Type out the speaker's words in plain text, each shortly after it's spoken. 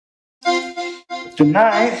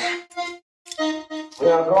Tonight, we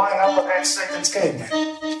are going up against Satan's caveman.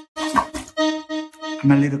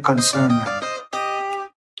 I'm a little concerned, man.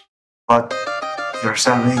 But your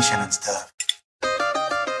salvation and stuff.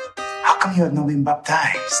 How come you have not been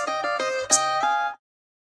baptized?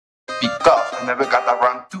 Because I never got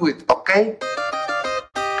around to it, okay?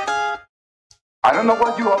 I don't know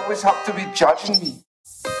why you always have to be judging me.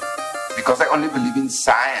 Because I only believe in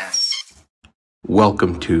science.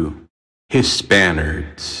 Welcome to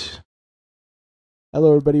Hispanerds.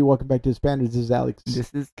 Hello, everybody. Welcome back to Hispanerds. This is Alex.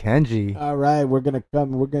 This is Kenji. All right, we're gonna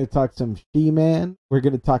talk some She-Man. We're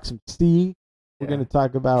gonna talk some C. We're gonna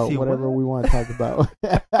talk about See whatever what? we want to talk about.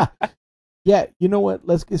 Yeah, you know what?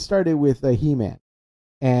 Let's get started with He-Man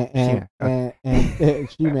and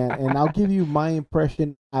She-Man, and I'll give you my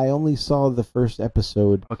impression. I only saw the first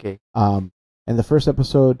episode. Okay. And the first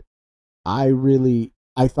episode, I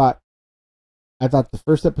thought the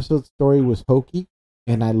first episode's story was hokey,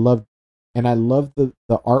 and I loved the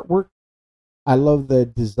artwork. I love the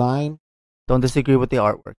design. Don't disagree with the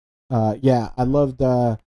artwork. Yeah, I loved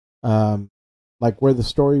like where the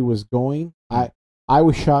story was going. I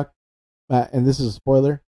was shocked, and this is a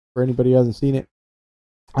spoiler for anybody who hasn't seen it.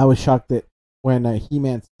 I was shocked that when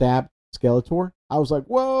He-Man stabbed Skeletor, I was like,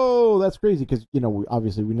 "Whoa, that's crazy!" Because we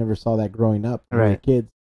never saw that growing up when we were kids.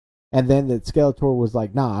 And then that Skeletor was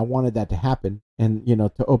like, "Nah, I wanted that to happen," and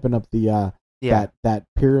to open up the that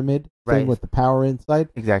pyramid thing with the power inside.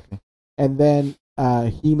 Exactly. And then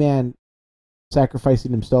He-Man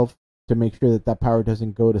sacrificing himself to make sure that power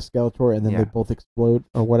doesn't go to Skeletor, and then they both explode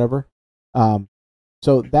or whatever.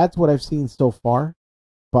 So that's what I've seen so far,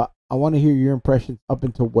 but I want to hear your impressions up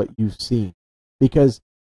until what you've seen, because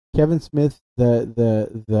Kevin Smith,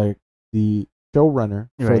 the showrunner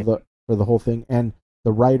for the whole thing, and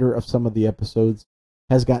the writer of some of the episodes,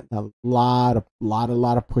 has gotten a lot of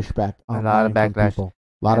pushback. A lot of backlash. People.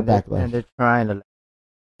 A lot of backlash. And they're trying to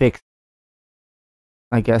fix,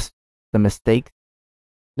 I guess, the mistakes.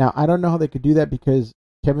 Now, I don't know how they could do that, because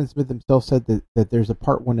Kevin Smith himself said that there's a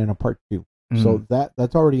part 1 and a part 2. Mm-hmm. So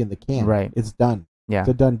that's already in the can. Right. It's done. Yeah. It's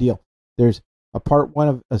a done deal. There's a part 1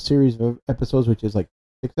 of a series of episodes, which is like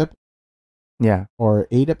 6 episodes. Yeah. Or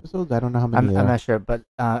 8 episodes. I don't know how many. I'm not sure, but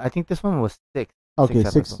I think this one was 6. Okay,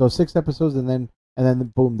 6 6. episodes. So 6 episodes, and then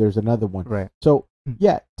boom, there's another one. Right. So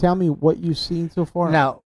yeah, tell me what you've seen so far.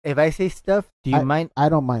 Now, if I say stuff, do you mind? I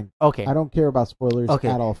don't mind. Okay. I don't care about spoilers at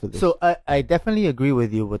all for this. So I definitely agree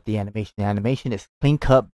with you with the animation. The animation is clean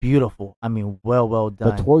cut, beautiful. I mean, well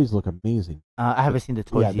done. The toys look amazing. I haven't seen the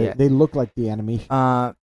toys yet. They look like the animation.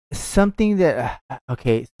 Something that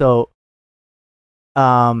okay, so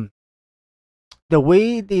the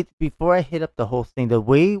way before I hit up the whole thing, the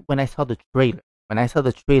way when I saw the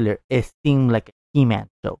trailer, it seemed like a He-Man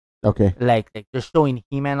show. Okay. Like they're showing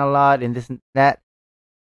He-Man a lot and this and that.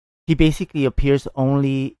 He basically appears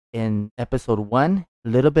only in episode 1, a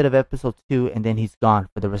little bit of episode 2, and then he's gone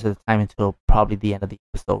for the rest of the time until probably the end of the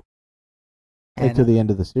episode. Until the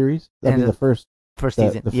end of the series? That'd be the first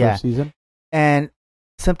season. The first season. And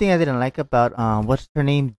something I didn't like about what's her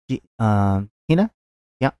name? Tina?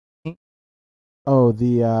 Yeah. Oh,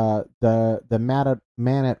 the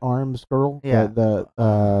man at arms girl. Yeah.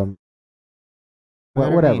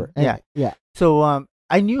 Whatever. Yeah. So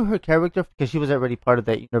I knew her character because she was already part of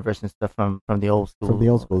that universe and stuff from the old school. From the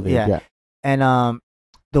old school days, yeah. And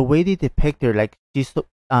the way they depict her, like she's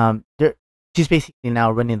basically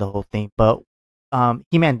now running the whole thing. But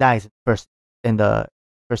He-Man dies in the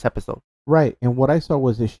first episode. Right. And what I saw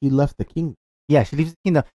was that she left the kingdom. Yeah, she leaves the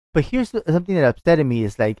kingdom. But here's something that upset me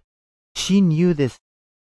is like she knew this.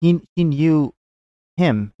 She knew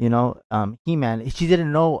him. He-Man. She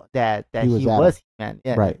didn't know that he was He-Man.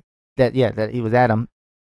 Yeah. Right. That he was Adam.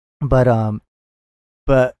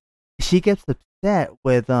 But she gets upset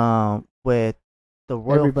with the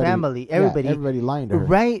royal family. Everybody lying to her.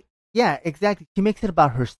 Right? Yeah, exactly. She makes it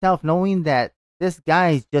about herself, knowing that this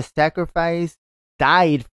guy just sacrificed,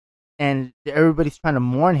 died, and everybody's trying to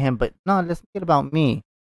mourn him. But no, let's make it about me.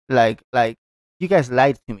 Like you guys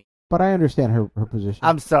lied to me. But I understand her position.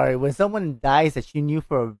 I'm sorry. When someone dies that you knew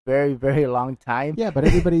for a very, very long time. Yeah, but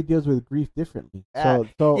everybody deals with grief differently. So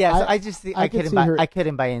I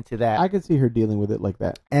couldn't buy into that. I could see her dealing with it like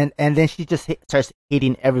that. And then she just starts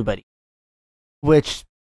hating everybody, which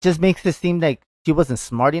just makes it seem like she wasn't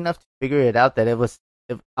smart enough to figure it out that it was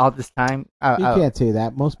all this time. You can't say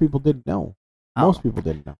that. Most people didn't know. Most people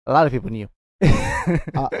didn't know. A lot of people knew.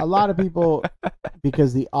 A lot of people,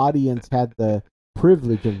 because the audience had the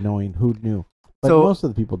privilege of knowing who knew, but most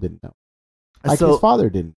of the people didn't know. Like his father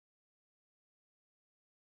didn't.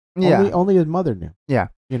 Yeah, only his mother knew. Yeah,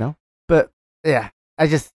 you know. But yeah, I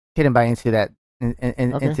just couldn't buy into that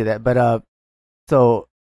into that. But so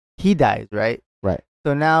he dies, right? Right.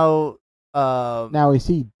 So now, now is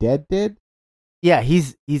he dead? Dead? Yeah,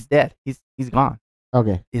 he's dead. He's gone.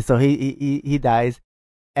 Okay. So he dies,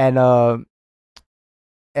 and now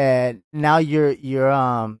you're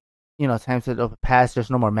times have passed. There's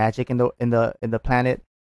no more magic in the planet,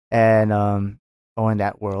 and in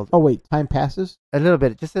that world. Oh wait, time passes a little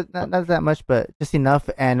bit, just not that much, but just enough.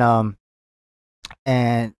 And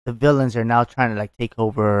the villains are now trying to like take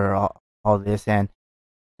over all this, and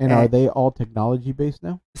are they all technology based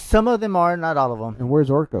now? Some of them are, not all of them. And where's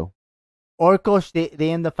Orko? Orko,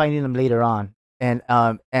 they end up finding him later on, and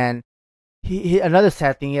he another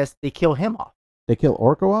sad thing is they kill him off. They kill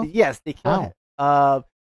Orko off? Yes, they kill him.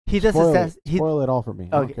 He does spoil it all for me.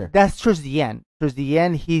 I don't care. That's towards the end. Towards the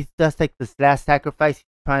end, he does like this last sacrifice. He's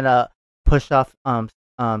trying to push off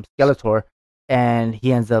Skeletor, and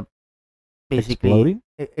he ends up basically exploding.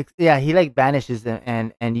 He like vanishes,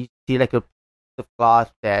 and you see like the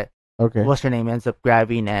cloth that what's her name ends up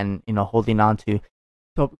grabbing and holding on to.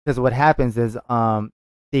 So because what happens is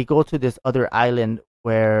they go to this other island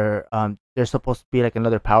where there's supposed to be like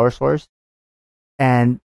another power source,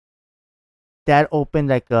 and that opened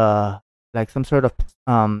like some sort of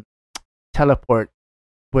teleport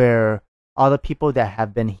where all the people that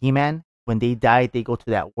have been He-Man, when they die, they go to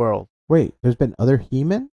that world. Wait, there's been other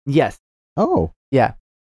He-Men? Yes. Oh. Yeah.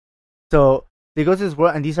 So they go to this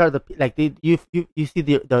world, and these are the you see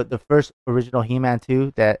the first original He-Man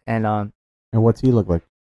too. And what's he look like?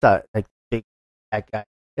 Like big fat guy.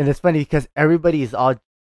 And it's funny because everybody is all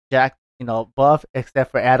jacked, buff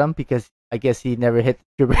except for Adam, because I guess he never hit the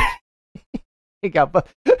puberty. He got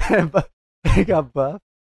buff. He got buff.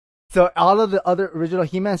 So all of the other original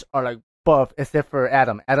He-Mans are like buff except for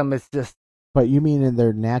Adam. Adam is just. But you mean in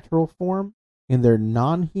their natural form? In their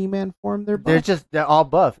non-He-Man form, they're buff? They're all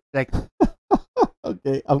buff. Like.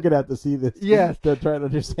 Okay, I'm gonna have to see this. Yeah, to try to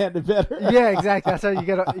understand it better. Yeah, exactly. That's how you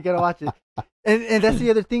gotta watch it. And that's the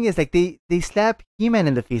other thing is like they slap He-Man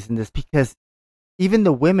in the face in this because even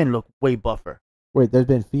the women look way buffer. Wait, there's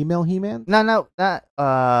been female He-Man? No, not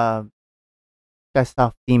I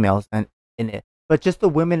saw females in it, but just the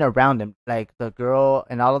women around them, like the girl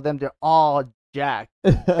and all of them, they're all jacked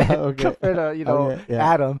compared to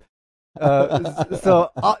Adam.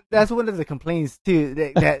 So that's one of the complaints too.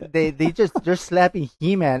 That they're slapping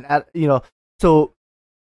He-Man at So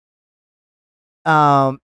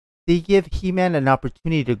they give He-Man an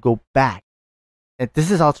opportunity to go back. And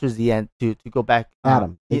this is all towards the end to go back.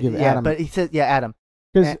 Adam. They give Adam. But he says Adam.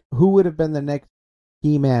 Because who would have been the next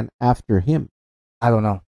He-Man after him? I don't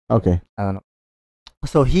know. Okay. I don't know.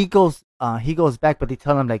 So he goes back, but they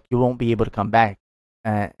tell him like you won't be able to come back.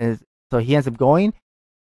 So he ends up going.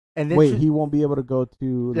 And then wait, he won't be able to go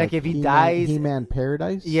to like if he dies, He-Man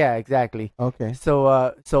Paradise? Yeah, exactly. Okay.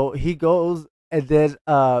 So he goes, and then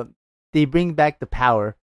they bring back the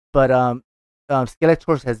power, but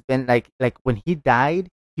Skeletor has been like when he died,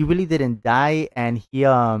 he really didn't die, and he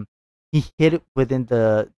hid it within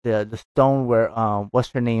the stone where what's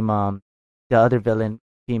her name the other villain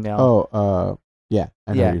female. Yeah,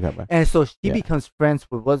 I know what you're talking about. And so she becomes friends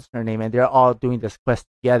with what's her name, and they're all doing this quest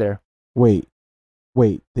together.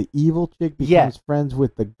 Wait, the evil chick becomes friends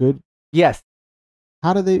with the good. Yes.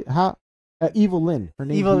 How do they? Evil Lynn. Her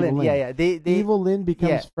name. Evil Lynn. Yeah. They Evil Lynn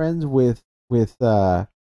becomes friends with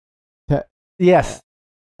yes.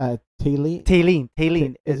 Taylene.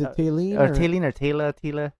 Is it Taylene or Taylene or Tila?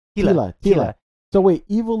 Tila. So wait,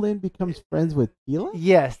 Evil Lynn becomes friends with Tila?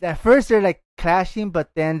 Yes. At first they're like clashing, but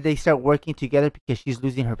then they start working together because she's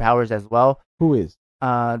losing her powers as well. Who is?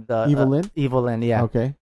 The Evil Lynn. Evil Lynn. Yeah.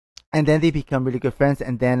 Okay. And then they become really good friends,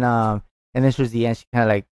 and then towards the end, she kind of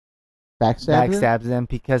like backstabs them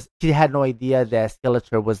because she had no idea that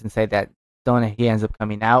Skeletor was inside that stone, and he ends up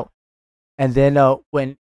coming out. And then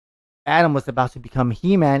when Adam was about to become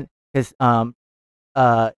He-Man, he does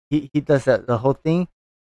the whole thing.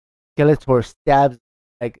 Skeletor stabs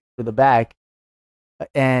like to the back,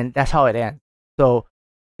 and that's how it ends. So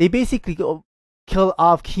they basically go kill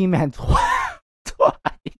off He-Man twice.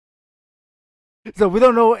 So we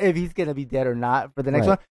don't know if he's gonna be dead or not for the next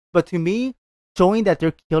one. But to me, showing that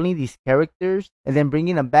they're killing these characters and then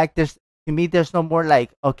bringing them back, there's no more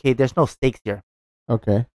like, okay, there's no stakes here.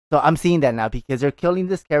 Okay. So I'm seeing that now because they're killing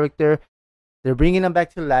this character, they're bringing him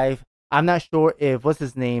back to life. I'm not sure if what's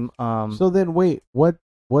his name. So then wait, what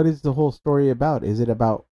is the whole story about? Is it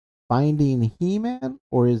about finding He-Man,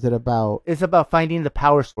 or is it about? It's about finding the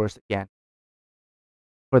power source again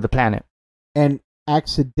for the planet. And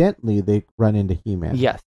accidentally they run into He-Man.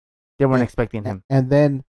 Yes. They weren't expecting him. And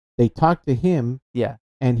then they talk to him. Yeah.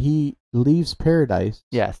 And he leaves paradise.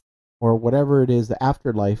 Yes. or whatever it is, the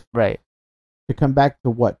afterlife, right? to come back to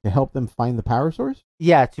what? To help them find the power source?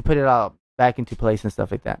 Yeah, to put it all back into place and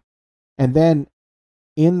stuff like that. And then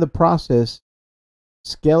in the process,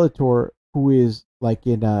 Skeletor, who is like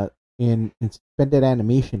in suspended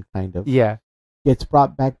animation kind of, Yeah, gets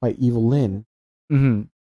brought back by Evil Lyn, mm-hmm.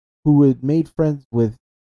 who had made friends with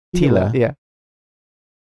Tila. Yeah,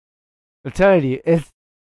 I'm telling you, it's.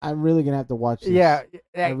 I'm really gonna have to watch this. Yeah,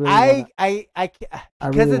 I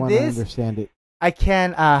because really of want to this, understand it. I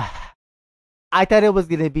can. I thought it was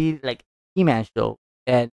gonna be like He-Man show,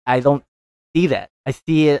 and I don't see that. I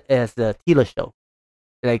see it as the Tila show,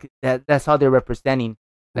 like that. That's how they're representing,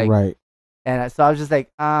 like, right. And so I was just like,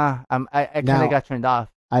 I kind of got turned off.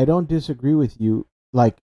 I don't disagree with you.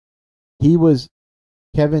 Like,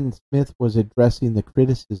 Kevin Smith was addressing the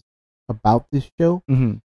criticism about this show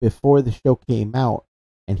before the show came out,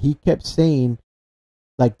 and he kept saying,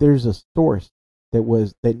 like, there's a source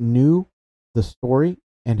that knew the story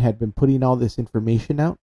and had been putting all this information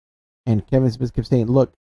out, and Kevin Smith kept saying,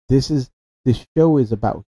 look, this show is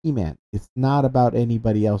about He-Man. It's not about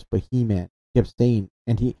anybody else but He-Man. He kept saying,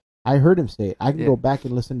 and I heard him say it. I can go back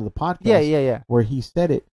and listen to the podcast where he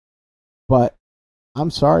said it, but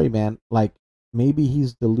I'm sorry, man. Like, maybe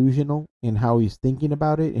he's delusional in how he's thinking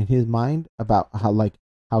about it in his mind, about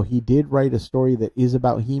how he did write a story that is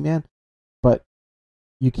about He-Man, but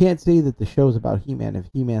you can't say that the show's about He-Man if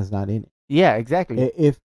He-Man's not in it. Yeah, exactly.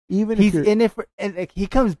 If he's in it and like, he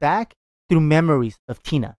comes back through memories of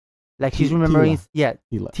Tina, like she's remembering.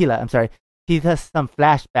 Tila. I'm sorry. He does some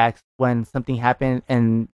flashbacks when something happened,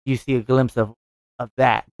 and you see a glimpse of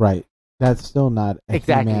that. Right. That's still not a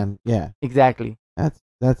exactly. He-Man. Yeah. Exactly. That's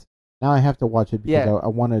now I have to watch it because I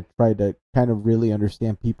want to try to kind of really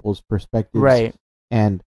understand people's perspectives, right?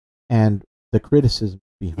 And the criticism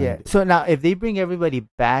behind it. So now, if they bring everybody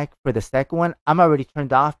back for the second one, I'm already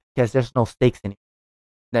turned off because there's no stakes in it.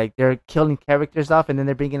 Like, they're killing characters off and then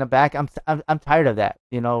they're bringing them back. I'm tired of that.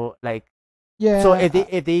 You know, like. Yeah. So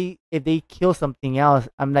if they kill something else,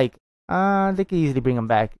 I'm like, they could easily bring them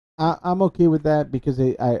back. I'm okay with that because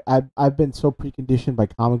I've been so preconditioned by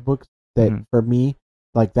comic books that for me,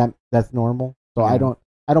 like, that's normal. So I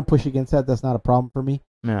don't push against that. That's not a problem for me.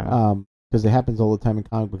 Yeah. Because it happens all the time in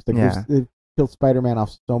comic books. Like, they've killed Spider-Man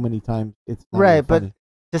off so many times. It's not right, really but funny.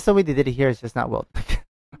 just the way they did it here is just not well.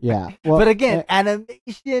 Yeah. Well, but again,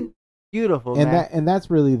 animation, beautiful. And that's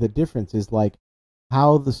really the difference, is like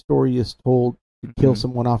how the story is told to kill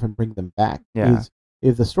someone off and bring them back. Yeah.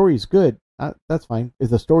 If the story is good, that's fine.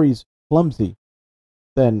 If the story's clumsy,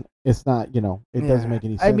 then it's not. It doesn't make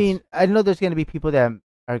any sense. I mean, I know there's gonna be people that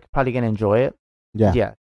are probably gonna enjoy it. Yeah.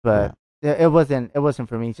 Yeah. But it wasn't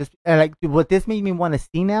for me. Just like what this made me want to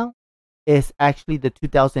see now is actually the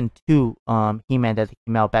 2002 He-Man that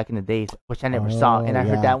came out back in the days, which I never saw, and I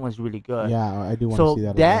heard that one's really good. Yeah, I do want to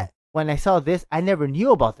see that. So when I saw this, I never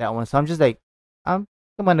knew about that one. So I'm just like, I'm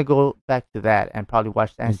gonna go back to that and probably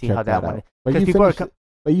watch that and see how that one is.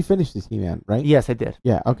 But you finished this He-Man, right? Yes, I did.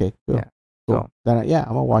 Yeah. Okay. Cool. Yeah. Cool. So, then I'm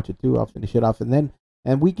gonna watch it too. I'll finish it off, and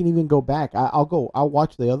we can even go back. I'll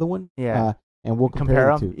watch the other one. Yeah. And we'll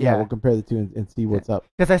compare the two. Yeah, we'll compare the two and see what's up.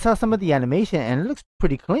 Because I saw some of the animation and it looks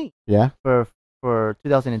pretty clean. Yeah. For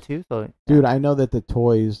 2002, so. Dude, I know that the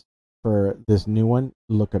toys for this new one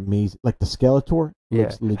look amazing. Like the Skeletor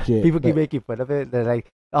looks legit. People keep making fun of it. They're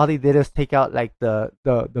like, all they did is take out like the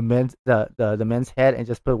men's head and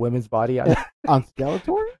just put women's body on it. On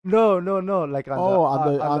Skeletor? No, like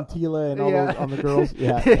on Tila and all those on the girls.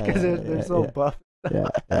 Yeah, because they're so buff. Yeah.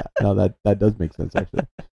 No, that does make sense actually.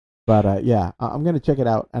 But I'm gonna check it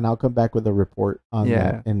out and I'll come back with a report on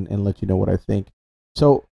that and let you know what I think.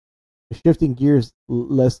 So, shifting gears,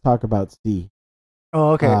 let's talk about C.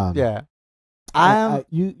 Oh, okay. Yeah.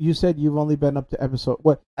 You said you've only been up to episode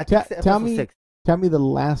what? Tell me 6. Tell me the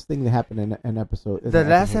last thing that happened in an episode. The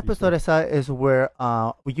last episode I saw is where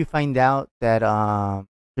you find out that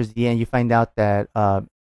towards the end you find out that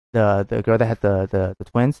the girl that had the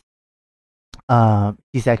twins,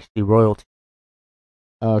 she's actually royalty.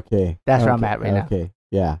 Okay. That's where I'm at right now. Okay.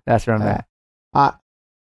 Yeah. That's where I'm at.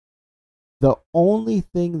 The only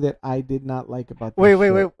thing that I did not like about wait.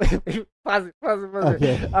 Pause it.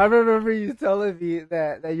 Okay. I remember you telling me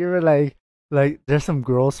that you were like there's some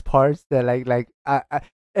gross parts that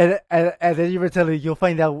and then you were telling me you'll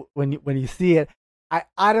find out when you see it. I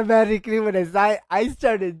automatically when I saw it, I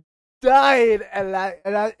started dying and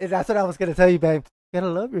that's what I was gonna tell you, babe. You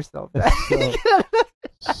gotta love yourself.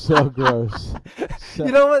 So gross.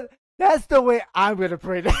 You know what? That's the way I'm gonna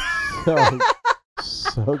pray now.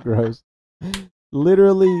 So gross.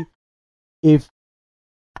 Literally,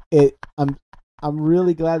 I'm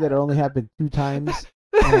really glad that it only happened 2 times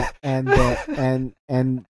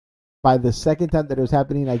and by the second time that it was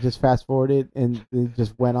happening, I just fast forwarded and it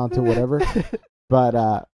just went on to whatever.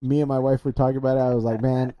 But me and my wife were talking about it. I was like,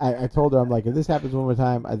 man, I told her, I'm like, if this happens one more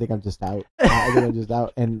time, I think I'm just out. I think I'm just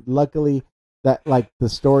out. And luckily, that like the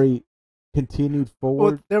story continued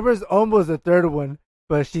forward. Well, there was almost a third one,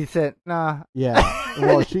 but she said, nah. Yeah.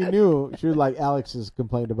 Well, she knew. She was like, Alex has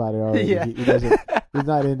complained about it already. Yeah. He doesn't. He's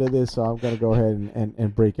not into this, so I'm gonna go ahead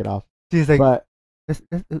and break it off. She's like, but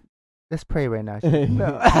let's pray right now.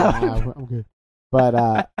 No, I'm good.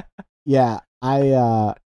 But yeah,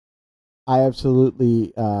 I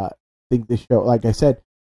absolutely think this show. Like I said,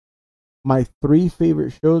 my 3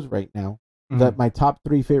 favorite shows right now. That my top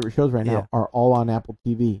 3 favorite shows right now are all on Apple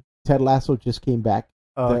TV. Ted Lasso just came back.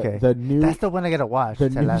 Oh, okay. That's the one I gotta watch. The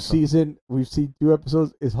Ted new Lasso. season, we've seen 2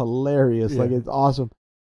 episodes, is hilarious. Like it's awesome.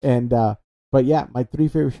 And but yeah, my 3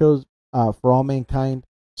 favorite shows, For All Mankind,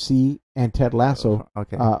 See, and Ted Lasso,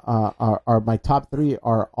 okay, are my top 3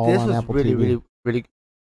 are all this on was Apple really, TV. really.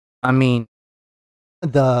 I mean,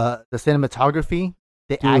 the cinematography,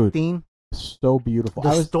 the Dude, acting, so beautiful.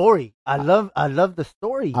 the story. I love the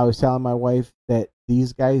story. I was telling my wife that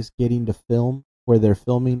these guys getting to film where they're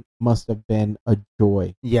filming must have been a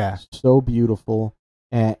joy. Yeah, so beautiful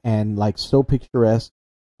and like so picturesque.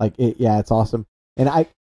 Like it, yeah, it's awesome. And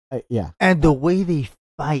and the way they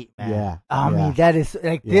fight, man. Yeah, I mean, that is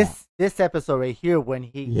like this episode right here when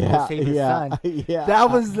he goes save his son. Yeah, that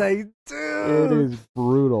was like, dude, it is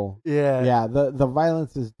brutal. Yeah. The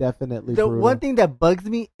violence is definitely the brutal. one thing that bugs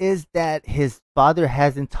me is that his father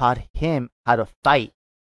hasn't taught him how to fight.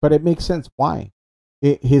 But it makes sense why.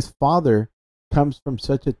 His father comes from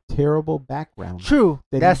such a terrible background. True,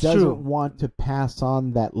 that's he doesn't want to pass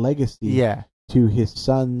on that legacy. To his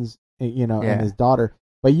sons, and his daughter.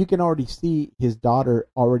 But you can already see his daughter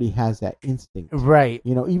already has that instinct, right?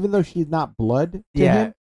 Even though she's not blood to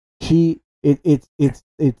him, it's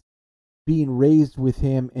being raised with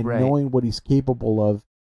him and knowing what he's capable of,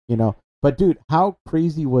 But dude, how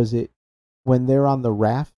crazy was it when they're on the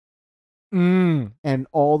raft and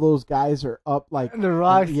all those guys are up like the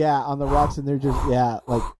rocks? On the rocks, and they're just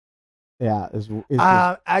it's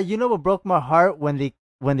you know what broke my heart when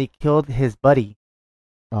they killed his buddy.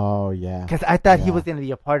 Oh yeah, because I thought he was gonna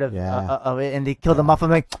be a part of it, and they killed him off. I'm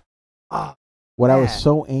like, oh. What I was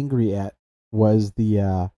so angry at was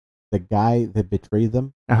the guy that betrayed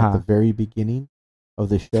them at the very beginning of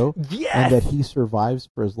the show, and that he survives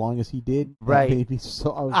for as long as he did. Right, that made me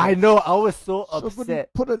so. I was so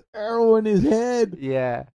upset. Put an arrow in his head.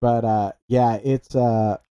 Yeah, but it's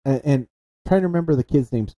and trying to remember the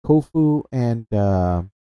kids' names, Kofu and.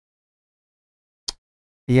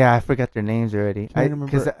 Yeah, I forgot their names already.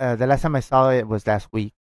 Because the last time I saw it was last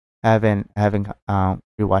week. I haven't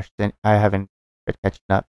rewatched it. I haven't been catching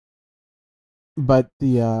up. But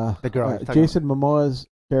the girl, Jason Momoa's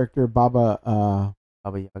character Baba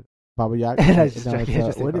Yaga. What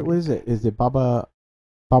is it? Is it Baba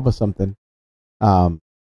something? But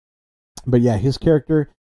yeah, his character.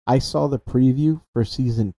 I saw the preview for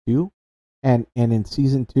season 2, and in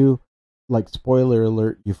season 2. Like, spoiler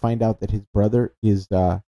alert, you find out that his brother is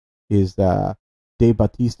Dave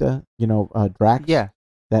Bautista, Drax. Yeah.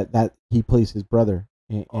 That he plays his brother,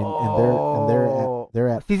 and they're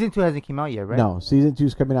at season 2 hasn't come out yet, right? No, season 2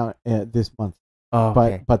 is coming out this month. Oh,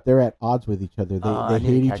 okay. But they're at odds with each other. They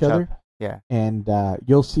hate each other. Yeah. And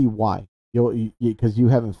you'll see why. Because you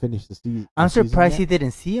haven't finished the season. I'm surprised he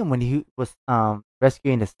didn't see him when he was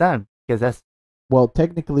rescuing his son, because that's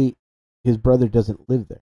technically his brother doesn't live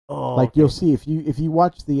there. Oh, like, you'll see if you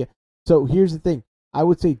watch the. So here's the thing. I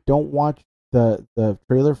would say don't watch the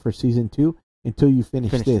trailer for season 2 until you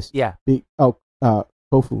finish this. Yeah.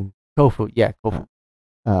 Kofu. Yeah, Kofu.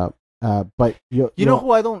 But you know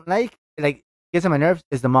who I don't like gets on my nerves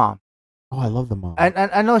is the mom. Oh, I love the mom.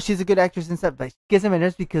 I know she's a good actress and stuff, but she gets on my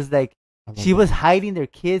nerves because she was hiding their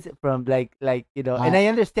kids from and I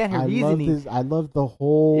understand her reasoning. I love the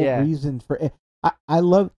whole reason for it. I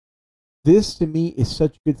love this. To me is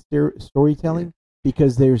such good storytelling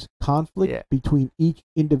because there's conflict between each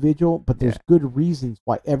individual, but there's good reasons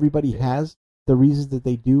why everybody has the reasons that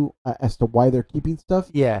they do as to why they're keeping stuff.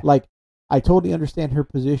 Yeah, like I totally understand her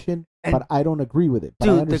position, but I don't agree with it. But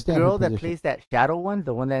dude, I understand the girl that plays that shadow one,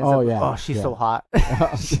 the one that she's so hot.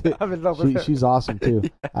 I'm in love with her. She's awesome too.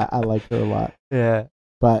 I like her a lot. Yeah,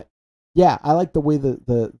 but yeah, I like the way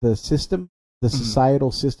the system, the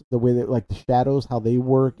societal system, the way that the shadows, how they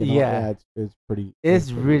work. And all that, it's pretty.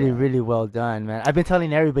 It's really, really well done, man. I've been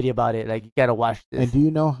telling everybody about it. You gotta watch this. And do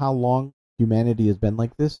you know how long humanity has been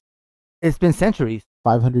like this? It's been centuries.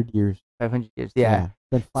 500 years. 500 years. Yeah.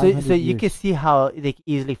 Been So 500 so you years. can see how they can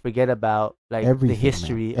easily forget about like Everything, the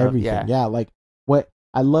history man. Everything. of Yeah, like what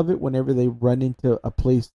I love it whenever they run into a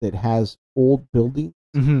place that has old buildings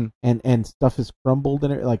and stuff is crumbled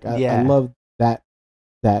in it. Like I love that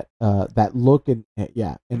look and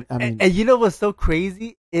yeah. And I mean, and you know what's so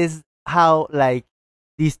crazy is how like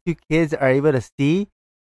these two kids are able to see,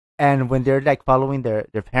 and when they're like following their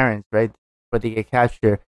parents, right, where they get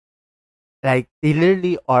captured, like they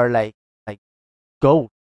literally are like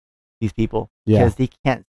ghosts. These people, because they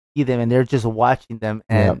can't see them and they're just watching them,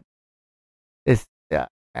 and it's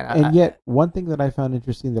and yet one thing that I found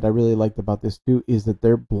interesting that I really liked about this too is that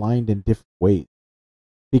they're blind in different ways,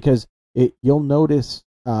 because you'll notice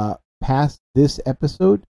past this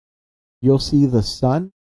episode you'll see the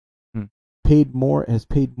son has paid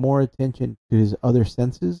more attention to his other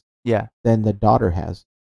senses than the daughter has.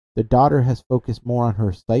 The daughter has focused more on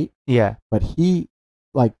her sight, but he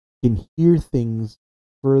like can hear things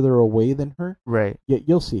further away than her. Right. Yeah,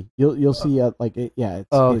 you'll see. You'll see. Like it's.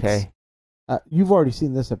 Oh, okay. You've already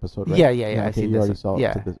seen this episode, right? Yeah. Okay, I see. You already saw it.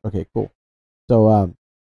 Yeah. Okay, cool. So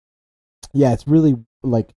yeah, it's really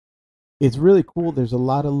cool. There's a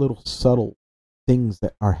lot of little subtle things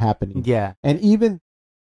that are happening. Yeah. And even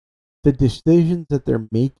the decisions that they're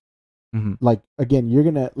making. Like again, you're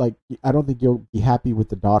gonna like. I don't think you'll be happy with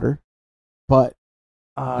the daughter, but.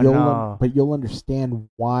 You'll understand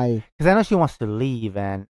why. Because I know she wants to leave,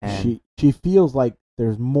 and she feels like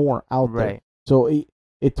there's more out there. So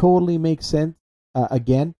it totally makes sense.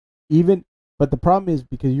 Again, but the problem is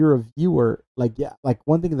because you're a viewer. Like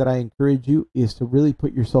one thing that I encourage you is to really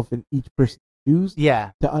put yourself in each person's shoes.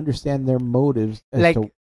 Yeah. To understand their motives. Like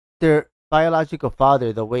their biological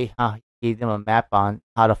father, the way how he gave them a map on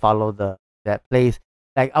how to follow that place.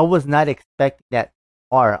 Like I was not expecting that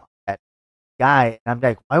far. Guy, and I'm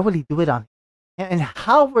like, why would he do it on him? And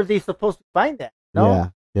how were they supposed to find that?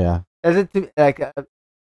 No? Yeah. As it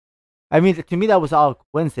I mean, to me that was all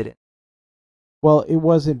coincidence. Well, it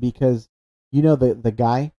wasn't, because the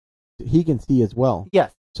guy, he can see as well.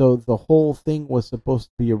 Yes. So the whole thing was supposed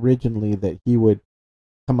to be originally that he would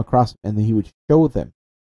come across and then he would show them,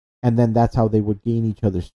 and then that's how they would gain each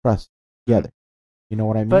other's trust together. You know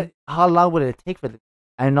what I mean? But how long would it take for them?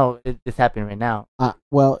 I know this happened right now.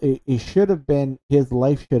 Well, it should have been, his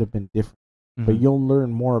life should have been different, but you'll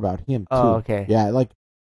learn more about him too. Oh, okay. Yeah,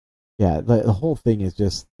 the whole thing is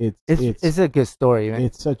just it's a good story, man.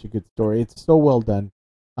 It's such a good story. It's so well done.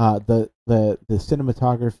 The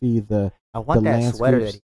cinematography, I want that landscapes.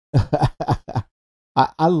 sweater that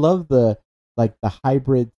I love the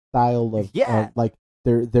hybrid style of like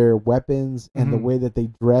their weapons and the way that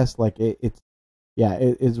they dress. Like it's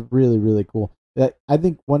really, really cool. I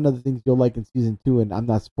think one of the things you'll like in season 2, and I'm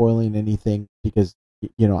not spoiling anything because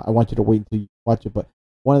I want you to wait until you watch it, but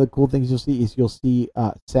one of the cool things you'll see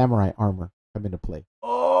samurai armor come into play.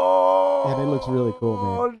 Oh, and it looks really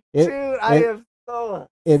cool, man. I am so.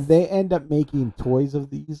 If they end up making toys of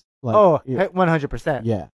these, like 100%.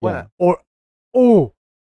 Yeah. Or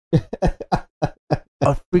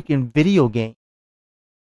a freaking video game.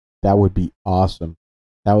 That would be awesome.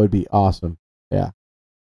 Yeah.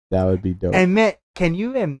 That would be dope. And man, can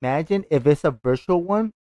you imagine if it's a virtual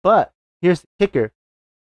one? But here's the kicker.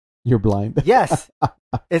 You're blind. Yes.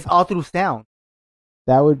 It's all through sound.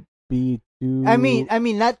 That would be too... I mean,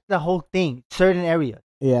 not the whole thing. Certain areas.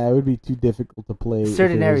 Yeah, it would be too difficult to play.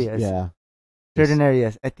 Certain areas. Yeah. Certain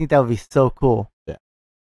areas. I think that would be so cool. Yeah.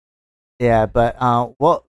 Yeah, but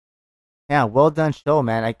well done show,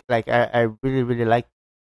 man. I really, really like.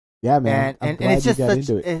 Yeah, man. And it's just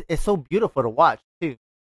it's so beautiful to watch too.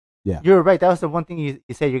 Yeah, you're right. That was the one thing you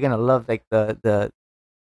said you're gonna love, like the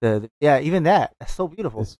even that. That's so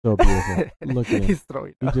beautiful. It's so beautiful. Look at him. He's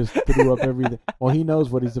throwing. He just threw up everything. Well, he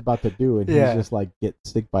knows what he's about to do, and he's just like get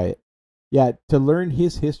sick by it. Yeah, to learn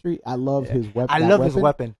his history, I love his weapon. I love his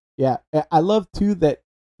weapon. Yeah, I love too that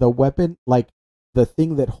the weapon, like the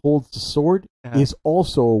thing that holds the sword, is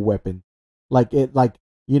also a weapon. Like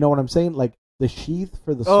you know what I'm saying? Like the sheath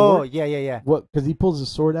for the sword. Oh, yeah. What? Because he pulls the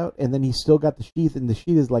sword out, and then he's still got the sheath, and the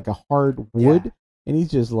sheath is like a hard wood, and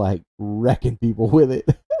he's just like wrecking people with it.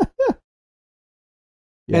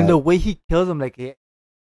 And the way he kills him, like dude,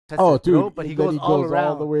 but he goes all around,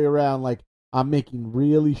 all the way around. Like, I'm making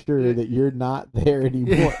really sure that you're not there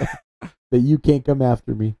anymore, that you can't come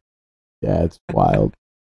after me. Yeah, it's wild.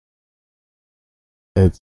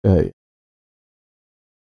 It's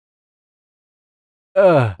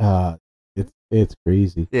it's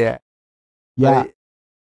crazy. Yeah.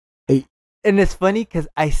 And it's funny because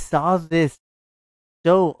I saw this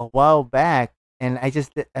show a while back, and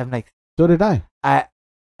I'm like, so did I.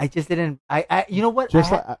 I just didn't. You know what?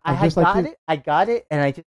 Just I had like got you. it. I got it, and I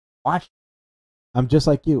just watched it. I'm just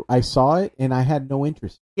like you. I saw it and I had no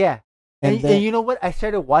interest. Yeah. And And you know what? I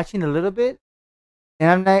started watching a little bit, and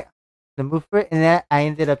I'm not the move for it, and then I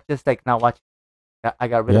ended up just like not watching. I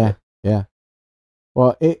got rid of it. Yeah.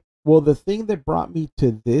 Well, the thing that brought me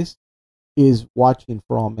to this is watching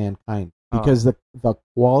For All Mankind, because the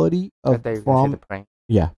quality of From,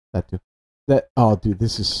 yeah, that too. Dude,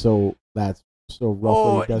 that's so rough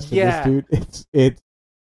what he does to this dude. It's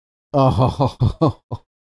oh,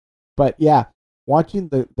 but yeah, watching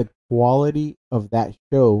the quality of that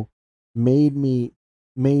show made me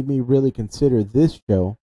really consider this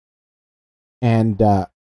show, and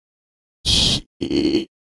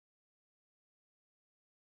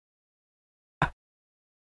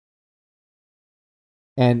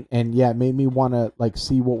and yeah, it made me want to like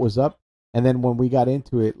see what was up. And then when we got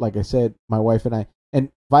into it, like I said, my wife and I, and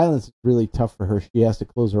violence is really tough for her. She has to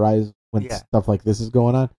close her eyes when stuff like this is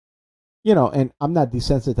going on, and I'm not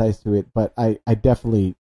desensitized to it, but I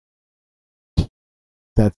definitely,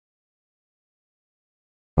 that's,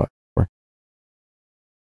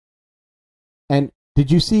 and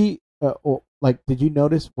did you see, did you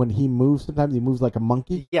notice when he moves, sometimes he moves like a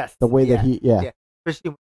monkey? Yes. The way that he,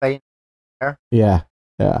 especially when yeah.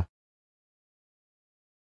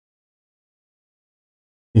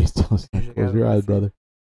 He's telling us, close your eyes, brother.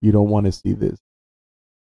 You don't want to see this.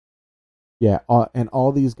 Yeah, and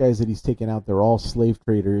all these guys that he's taken out, they're all slave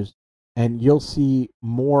traders, and you'll see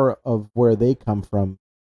more of where they come from.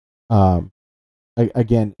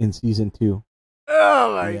 Again in season 2.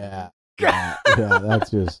 Oh my god! Yeah,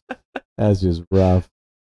 that's just rough.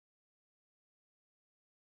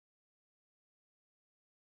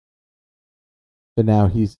 So now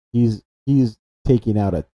he's taking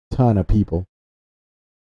out a ton of people.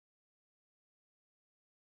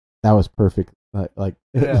 That was perfect. Like,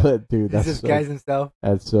 dude, that's this guy's himself.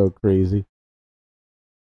 That's so crazy.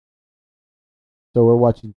 So we're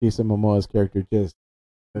watching Jason Momoa's character just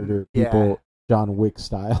murder people, John Wick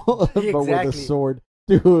style, but with a sword,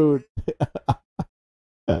 dude.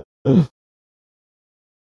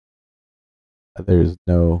 There's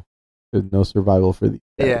no survival for these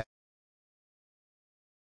guys. Yeah.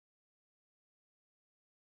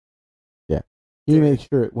 He makes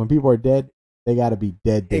sure when people are dead, they got to be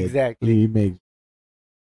dead. Exactly. He makes.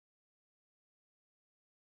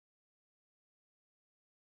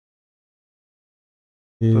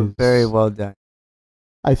 Very well done.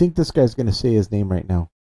 I think this guy's going to say his name right now.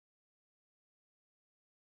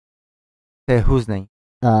 Say whose name?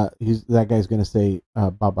 That guy's going to say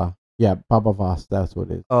Baba. Yeah, Baba Voss. That's what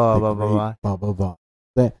it is. Oh, Baba Voss.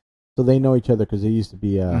 So they know each other because they used to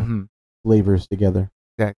be slavers together.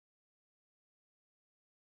 Exactly.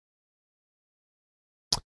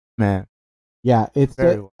 Man. Yeah, it's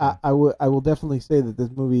I will definitely say that this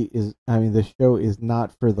show is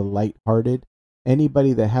not for the lighthearted.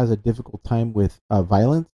 Anybody that has a difficult time with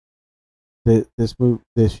violence, this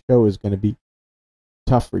show is going to be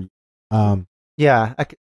tough for you. Yeah,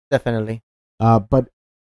 definitely. But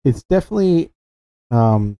it's definitely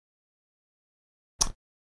how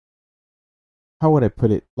would I put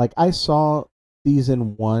it? Like, I saw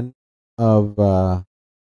season 1 of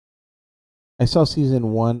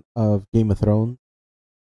Game of Thrones,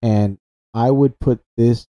 and I would put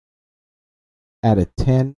this at a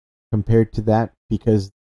 10 compared to that, because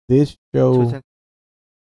this show,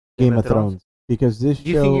 Game of Thrones, because this show. Do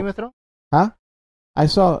you think Game of Thrones? Huh? I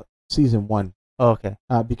saw season 1. Oh, okay.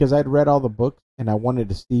 Because I'd read all the books and I wanted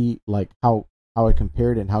to see like how it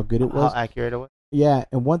compared and how good it was. How accurate it was. Yeah,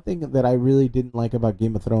 and one thing that I really didn't like about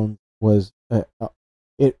Game of Thrones was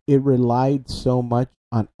it relied so much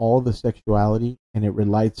on all the sexuality, and it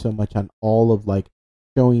relied so much on all of like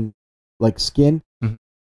showing like skin. Mm-hmm.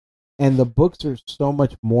 And the books are so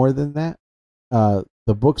much more than that. The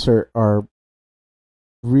books are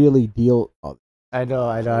really deal. I know.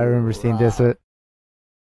 I remember seeing this.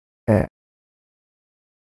 Yeah.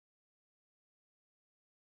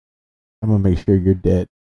 I'm gonna make sure you're dead.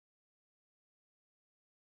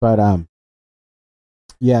 But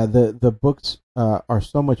yeah, the books are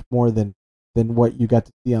so much more than what you got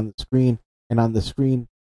to see on the screen. And on the screen,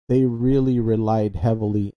 they really relied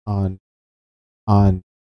heavily on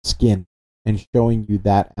skin and showing you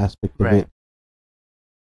that aspect of it.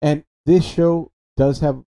 And this show does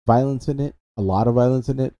have violence in it, a lot of violence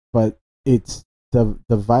in it, but it's the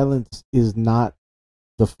violence is not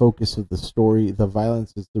the focus of the story. The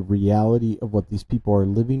violence is the reality of what these people are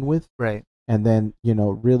living with. Right. And then,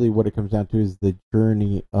 really what it comes down to is the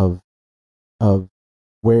journey of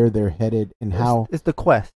where they're headed and how it's the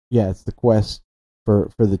quest. Yeah, it's the quest for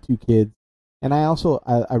the two kids, And I also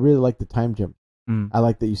I really like the time jump. Mm. I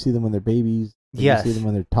like that you see them when they're babies. Yes. You see them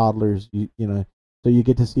when they're toddlers. You know, so you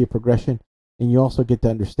get to see a progression, and you also get to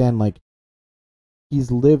understand like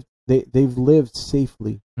he's lived. They've lived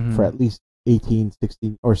safely for at least 18,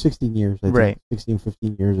 16, or 16 years. I think 16,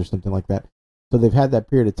 15 years or something like that. So they've had that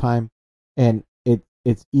period of time, and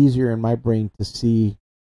it's easier in my brain to see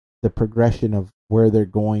the progression of where they're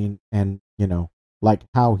going, and you know, like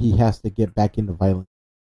how he has to get back into violence.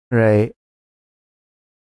 Right.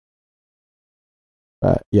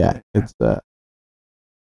 But yeah, it's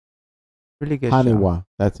really good Haniwa. show.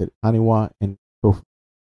 That's it. Haniwa and Kofu.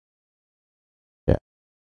 Yeah.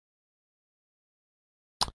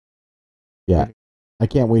 Yeah. Really? I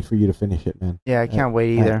can't wait for you to finish it, man. Yeah, I can't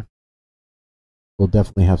wait either. We'll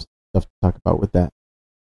definitely have stuff to talk about with that.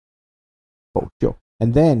 Oh, sure.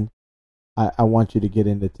 And then I want you to get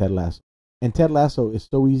into Ted Lasso. And Ted Lasso is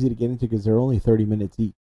so easy to get into because they're only 30 minutes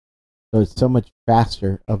each. So it's so much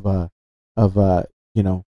faster of a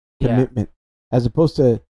commitment as opposed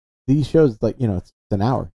to these shows. Like, you know, it's an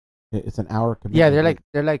hour. It's an hour commitment.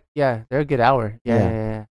 Yeah, they're a good hour.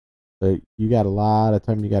 Yeah. So you got a lot of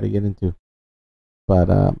time you got to get into.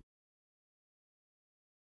 But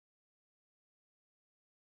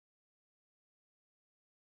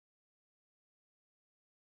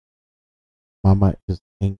Mama is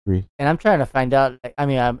angry, and I'm trying to find out. Like, I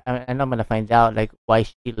know I'm gonna find out like why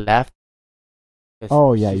she left.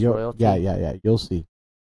 Oh yeah, You'll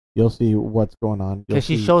see what's going on. Because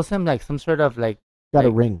she shows him like some sort of like got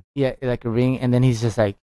a ring. Yeah, like a ring, and then he's just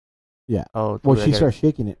like, yeah. Oh, well, she starts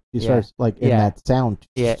shaking it. She starts like in that sound.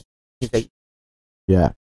 Yeah, he's like,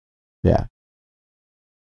 yeah.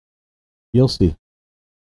 You'll see.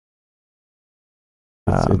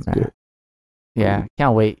 It's good. Yeah,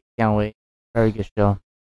 can't wait. Very good show.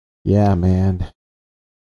 Yeah, man.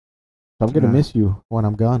 I'm gonna miss you when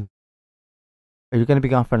I'm gone. Are you gonna be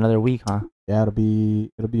gone for another week, huh? Yeah, it'll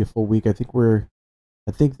be a full week. I think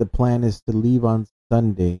the plan is to leave on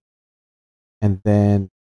Sunday, and then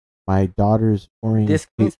my daughter's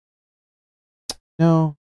orientation.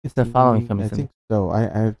 No, it's the following coming. I think so. I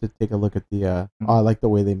have to take a look at the. I like the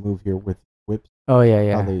way they move here with whips. Oh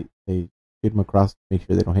yeah. How they shoot them across to make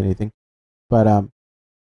sure they don't hit anything. But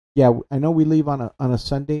yeah, I know we leave on a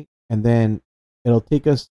Sunday, and then it'll take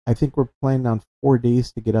us. I think we're planning on 4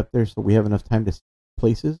 days to get up there, so we have enough time to see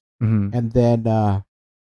places. Mm-hmm. And then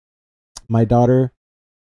my daughter,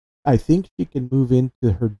 I think she can move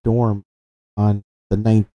into her dorm on the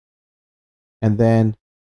 9th, and then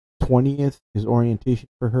 20th is orientation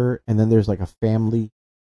for her, and then there's like a family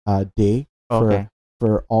day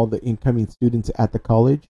for all the incoming students at the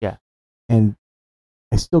college. Yeah, and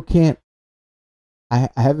I still can't. I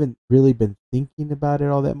haven't really been thinking about it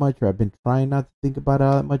all that much, or I've been trying not to think about it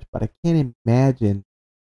all that much, but I can't imagine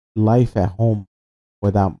life at home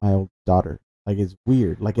without my old daughter. Like, it's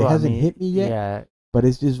weird. Like, it hasn't hit me yet, but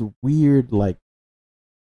it's just weird. Like,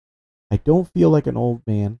 I don't feel like an old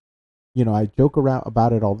man. You know, I joke around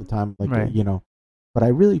about it all the time, like, you know, but I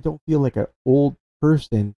really don't feel like an old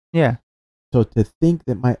person. Yeah. So to think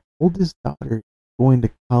that my oldest daughter is going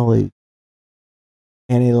to college,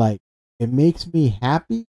 and it makes me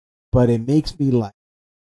happy, but it makes me like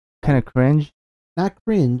kind of cringe. Not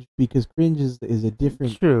cringe, because cringe is a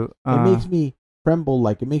different. True. It makes me tremble.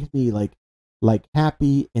 Like, it makes me like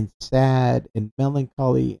happy and sad and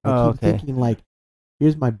melancholy. I keep thinking like,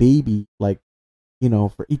 here's my baby. Like, you know,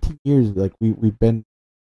 for 18 years, like we've been,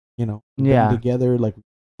 you know, been together, like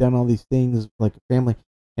done all these things like a family,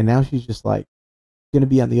 and now she's just like gonna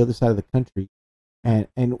be on the other side of the country. And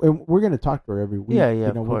we're gonna talk to her every week. Yeah,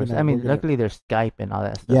 you know, of course. I mean, luckily there's Skype and all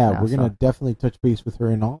that stuff. Yeah, now, we're gonna definitely touch base with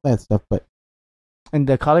her and all that stuff. But and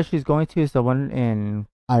the college she's going to is the one in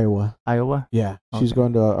Iowa. Yeah, she's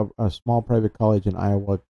going to a small private college in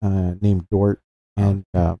Iowa named Dort, and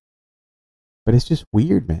but it's just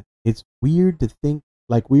weird, man. It's weird to think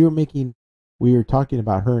like we were talking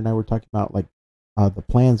about her and I were talking about like the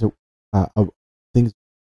plans of things to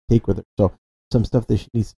take with her. So some stuff that she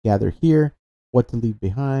needs to gather here. What to leave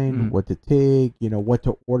behind, what to take, you know, what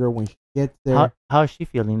to order when she gets there. How is she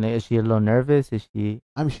feeling? Is she a little nervous? Is she?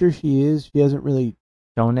 I'm sure she is. She hasn't really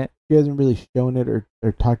shown it. She hasn't really shown it or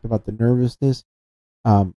talked about the nervousness.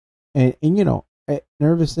 And you know,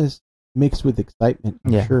 nervousness mixed with excitement.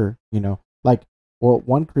 I'm sure, you know, like, well,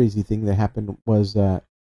 one crazy thing that happened was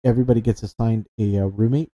everybody gets assigned a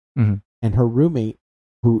roommate, and her roommate,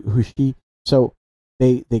 who she so.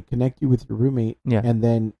 They connect you with your roommate, and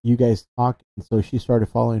then you guys talk. And so she started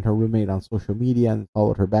following her roommate on social media and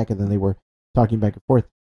followed her back, and then they were talking back and forth.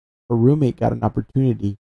 Her roommate got an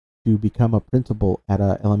opportunity to become a principal at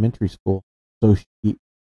an elementary school, so she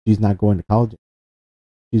she's not going to college.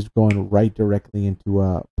 She's going right directly into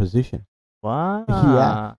a position. Wow.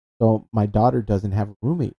 Yeah. So my daughter doesn't have a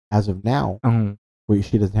roommate as of now.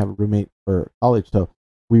 She doesn't have a roommate for college. So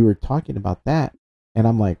we were talking about that, and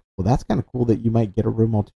I'm like, well, that's kind of cool that you might get a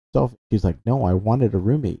room all to yourself. She's like, no, I wanted a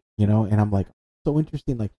roommate, and I'm like, so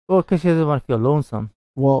interesting. Like, well, because she doesn't want to feel lonesome.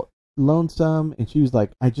 Well, lonesome, and she was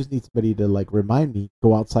like, I just need somebody to like remind me,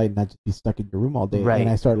 go outside and not just be stuck in your room all day. Right. And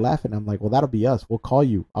I started laughing. I'm like, well, that'll be us. We'll call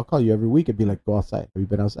you. I'll call you every week and be like, go outside. Have you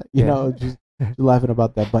been outside? Just laughing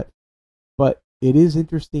about that. But it is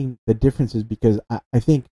interesting, the differences, because I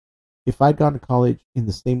think if I'd gone to college in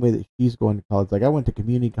the same way that she's going to college, like I went to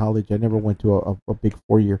community college, I never went to a big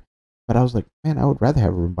 4-year, but I was like, man, I would rather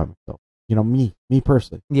have a room by myself. Me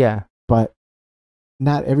personally. Yeah. But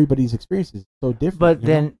not everybody's experience is so different. But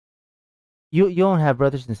then you don't have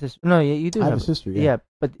brothers and sisters. No, you do. I have a sister. Yeah,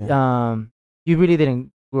 but you really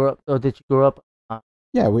didn't grow up, or did you grow up?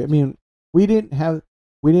 Yeah, we didn't have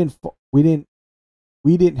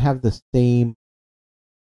the same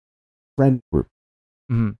friend group.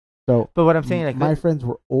 Mm-hmm. So, but what I'm saying, like, my friends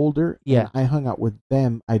were older. Yeah, and I hung out with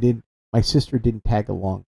them. My sister didn't tag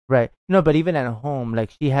along. Right. No, but even at home,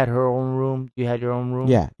 like she had her own room. You had your own room.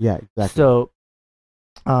 Yeah, exactly. So,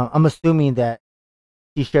 I'm assuming that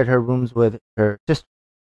she shared her rooms with her sister.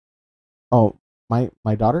 Oh, my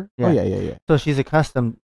daughter? Yeah. Oh, yeah. So she's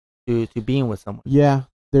accustomed to being with someone. Yeah,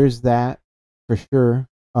 there's that for sure.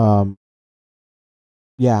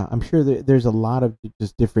 Yeah, I'm sure there's a lot of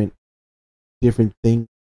just different things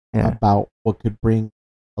about what could bring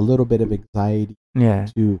a little bit of anxiety. Yeah.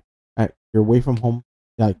 To you're away from home.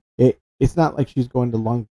 Like it's not like she's going to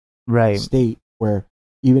Long State, where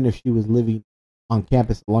even if she was living on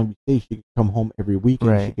campus at Long Beach State, she could come home every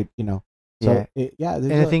weekend. Right. She could, So and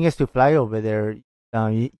the thing is, to fly over there,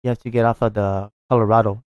 you have to get off of the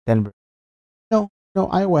Colorado, Denver. No,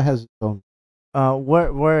 Iowa has its own.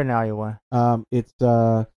 Where in Iowa? It's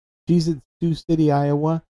she's in Sioux City,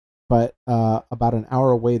 Iowa, but about an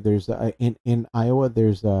hour away. There's in Iowa.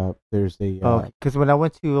 There's a because when I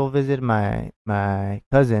went to go visit my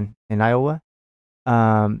cousin in Iowa,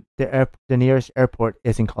 the nearest airport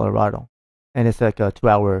is in Colorado, and it's like a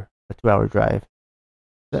 2-hour drive.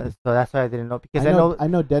 So that's why I didn't know, because I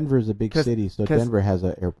know Denver is a big city, so Denver has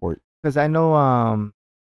an airport. Because I know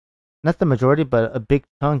not the majority, but a big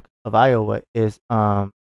chunk of Iowa is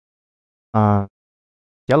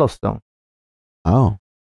Yellowstone. Oh.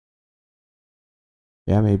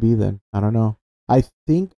 Yeah, maybe then. I don't know. I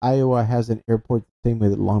think Iowa has an airport the same way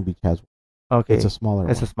that Long Beach has one. Okay. It's a smaller one.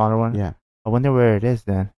 It's a smaller one? Yeah. I wonder where it is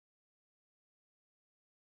then.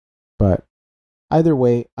 But either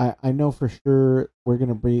way, I know for sure we're going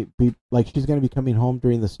to be like, she's going to be coming home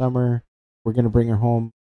during the summer. We're going to bring her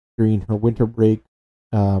home during her winter break.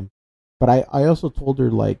 But I also told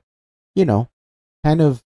her, like, kind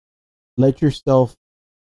of let yourself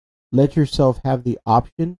have the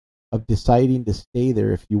option of deciding to stay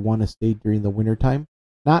there if you want to stay during the wintertime.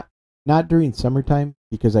 Not during summertime,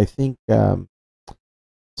 because I think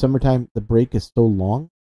summertime the break is so long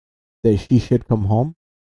that she should come home.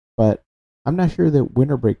 But I'm not sure that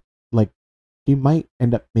winter break, like, she might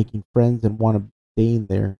end up making friends and want to stay in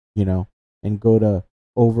there, and go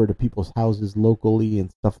over to people's houses locally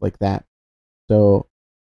and stuff like that. So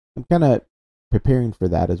I'm kind of preparing for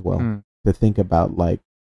that as well, to think about, like,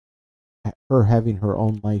 her having her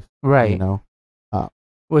own life, right?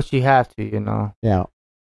 Which you have to,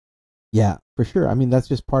 Yeah, for sure. I mean, that's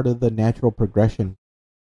just part of the natural progression.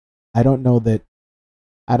 I don't know that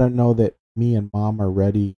me and Mom are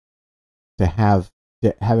ready to have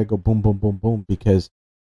it go boom, boom, boom, boom, because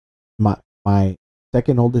my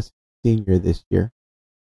second oldest senior this year,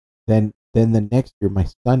 then the next year my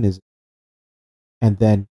son is, and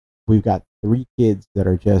then we've got 3 kids that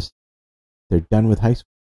are they're done with high school,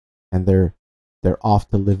 and they're off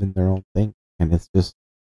to live in their own thing, and it's just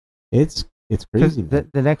it's crazy. The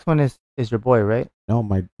next one is your boy, right? No,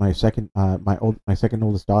 my second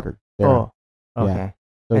oldest daughter, Sarah. Oh, okay. Yeah.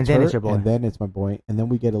 So and then it's your boy. And then it's my boy, and then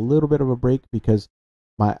we get a little bit of a break because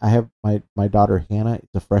I have my daughter Hannah is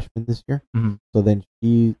a freshman this year, so then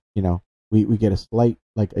she, we get a slight,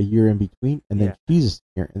 like, a year in between, and then she's a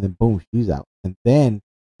senior, and then boom, she's out, and then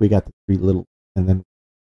we got the 3 little, and then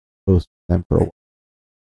goes to them for a while.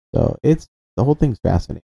 So the whole thing's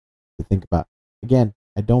fascinating to think about. Again,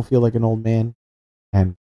 I don't feel like an old man,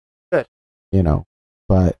 and good,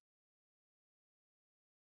 but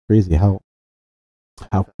crazy how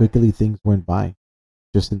quickly things went by,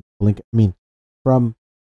 just in the blink. I mean, from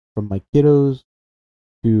my kiddos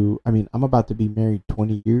to, I'm about to be married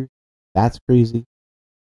 20 years. That's crazy.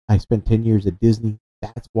 I spent 10 years at Disney.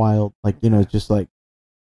 That's wild. Like, it's just like,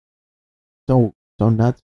 so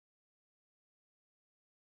nuts.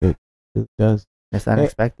 It does. It's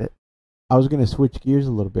unexpected. I was going to switch gears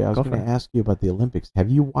a little bit. I was going to ask you about the Olympics. Have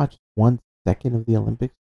you watched 1 second of the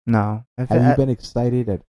Olympics? No. Have you been excited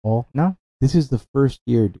at all? No. This is the first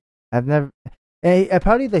year. Dude. I've never.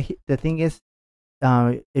 Probably the thing is,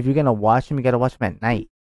 if you're gonna watch them, you gotta watch them at night.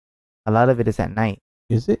 A lot of it is at night.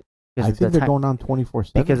 Is it? I think they're going on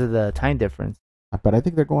 24/7 because of the time difference. But I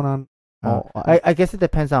think they're going on. I guess it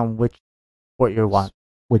depends on which sport you're watching.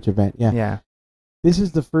 Which event? Yeah. Yeah. This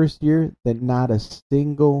is the first year that not a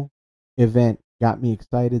single event got me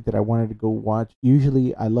excited that I wanted to go watch.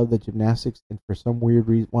 Usually, I love the gymnastics, and for some weird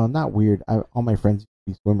reason, well, not weird. All my friends used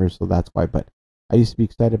to be swimmers, so that's why. But I used to be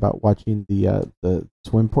excited about watching the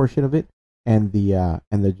swim portion of it and the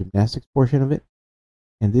gymnastics portion of it.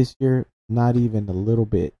 And this year, not even a little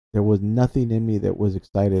bit. There was nothing in me that was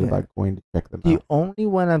excited about going to check them out. The only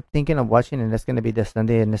one I'm thinking of watching, and that's going to be this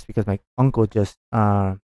Sunday, and that's because my uncle just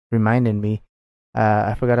reminded me.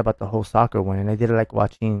 I forgot about the whole soccer one, and I did like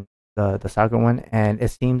watching the soccer one, and it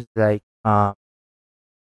seems like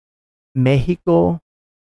Mexico,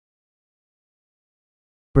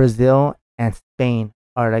 Brazil, and Spain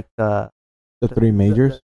are like the three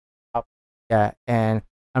majors. Yeah, and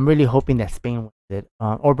I'm really hoping that Spain wins it,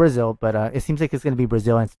 or Brazil, but it seems like it's going to be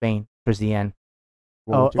Brazil and Spain towards the end.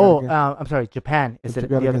 I'm sorry, Japan. Is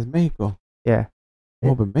it against Mexico? Yeah.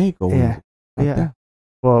 Oh, but Mexico. Yeah. Yeah.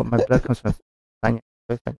 Well, my blood comes from España.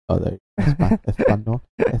 Oh, there. Español.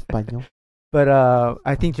 But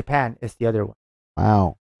I think Japan is the other one.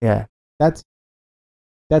 Wow. Yeah. That's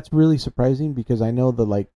really surprising because I know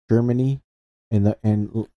that Germany in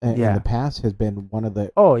the past has been one of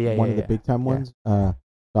the the big time ones. So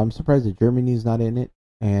I'm surprised that Germany's not in it,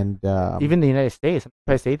 and even the United States. I'm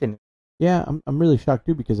surprised they didn't. Yeah, I'm really shocked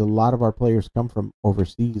too because a lot of our players come from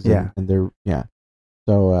overseas. Yeah. And they're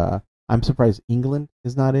So I'm surprised England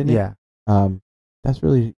is not in it. Yeah. That's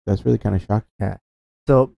really kind of shocking. Yeah.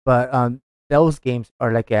 So, but those games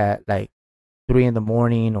are at 3 a.m. or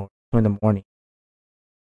 2 a.m.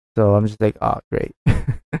 So I'm just like, oh, great.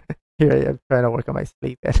 Here I am trying to work on my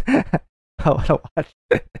sleep, and I want to watch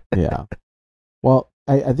it. Yeah. Well,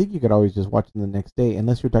 I think you could always just watch them the next day,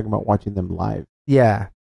 unless you're talking about watching them live. Yeah.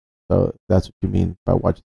 So that's what you mean by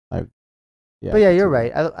watching live. Yeah. But yeah, you're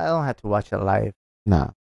right. I don't have to watch it live. Nah.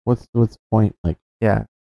 What's the point? Yeah.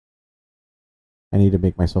 I need to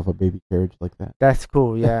make myself a baby carriage like that. That's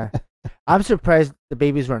cool. Yeah. I'm surprised the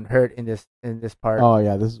babies weren't hurt in this part. Oh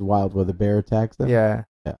yeah, this is wild where the bear attacks them. Yeah.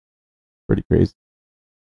 Yeah. Pretty crazy.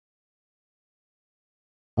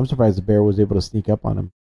 I'm surprised the bear was able to sneak up on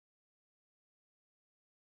him.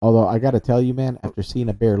 Although I got to tell you, man, after seeing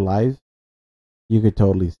a bear live, you could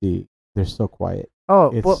totally see they're so quiet. Oh,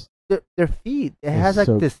 well, their feet, it has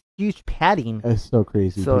this huge padding. It's so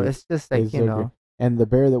crazy. So dude. it's just you know. Great. And the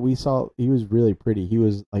bear that we saw, he was really pretty. He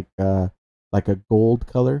was like a gold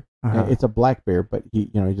color. Uh-huh. It's a black bear, but he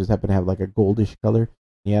just happened to have a goldish color.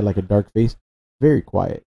 He had a dark face. Very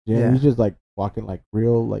quiet. Yeah. He's just walking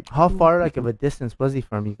real How far of a distance was he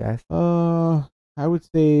from you guys? I would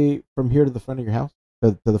say from here to the front of your house,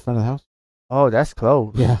 to the front of the house. Oh, that's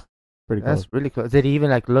close. Yeah, pretty close. That's really close. Did he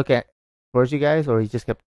even look towards you guys, or he just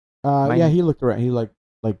kept? Yeah, he looked around. He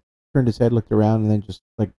turned his head, looked around, and then just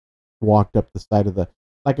walked up the side of the.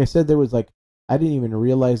 Like I said, there was I didn't even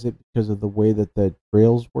realize it because of the way that the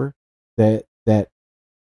trails were. That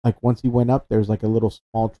once he went up, there's a little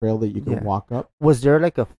small trail that you can walk up. Was there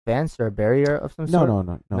a fence or a barrier of some sort?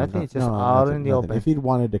 No. Nothing. It's just out in the open. If he'd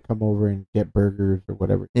wanted to come over and get burgers or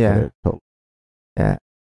whatever, totally. Yeah.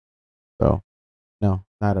 So, no,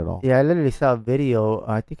 not at all. Yeah, I literally saw a video.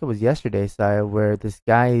 I think it was yesterday, where this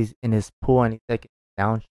guy's in his pool and he's in a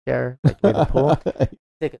lounge chair, by the pool,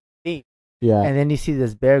 taking a seat. Yeah. And then you see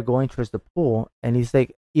this bear going towards the pool, and he's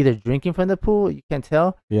either drinking from the pool, you can't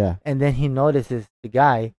tell. Yeah. And then he notices the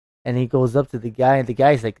guy, and he goes up to the guy, and the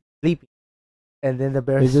guy's sleeping. And then the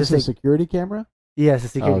bear is this a security camera? Yeah, it's a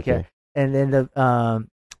security camera. And then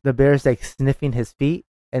the bear's sniffing his feet,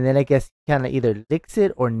 and then I guess he kind of either licks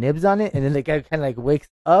it or nibs on it, and then the guy kind of wakes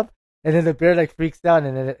up, and then the bear freaks out,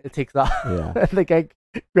 and then it takes off. Yeah. And the guy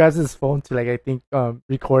grabs his phone to I think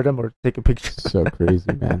record him or take a picture. So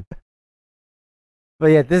crazy, man. But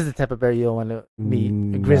yeah, this is the type of bear you don't want to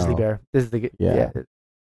meet. A grizzly bear. This is the yeah.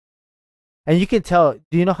 And you can tell.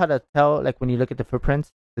 Do you know how to tell when you look at the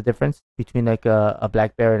footprints, the difference between a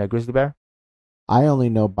black bear and a grizzly bear? I only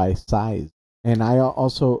know by size. And I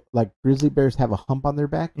also grizzly bears have a hump on their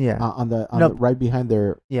back. Yeah. On the right behind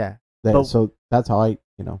their. Yeah. So that's how I.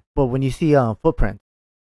 But when you see footprints,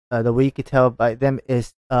 the way you could tell by them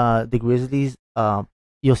is the grizzlies.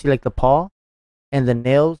 You'll see the paw, and the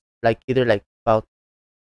nails like either like about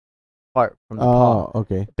apart from the paw. Oh,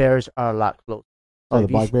 okay. Bears are a lot closer. So Oh, the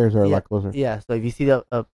black bears are a yeah, lot closer. Yeah, so if you see that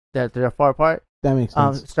they're far apart, That makes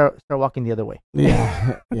sense. start walking the other way.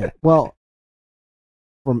 Yeah, yeah. Well,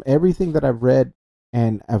 from everything that I've read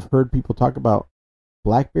and I've heard people talk about,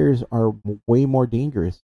 black bears are way more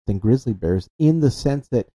dangerous than grizzly bears in the sense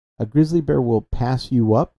that a grizzly bear will pass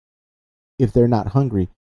you up if they're not hungry.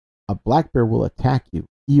 A black bear will attack you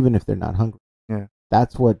even if they're not hungry. Yeah.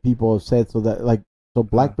 That's what people have said. So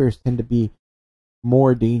black bears tend to be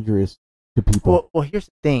more dangerous to people. Well, here's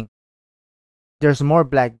the thing. There's more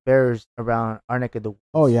black bears around our neck of the woods.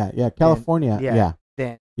 Oh yeah, California,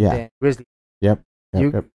 Than grizzly. Yep.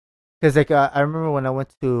 Because like I remember when I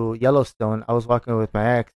went to Yellowstone, I was walking with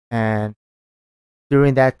my ex, and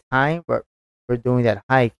during that time, we're doing that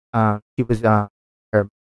hike. She was her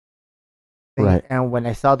thing, right, and when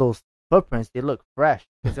I saw those footprints, they look fresh.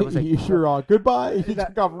 It was like, you sure are. Goodbye. You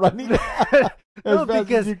took off running as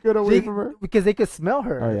fast as you could away from her because they could smell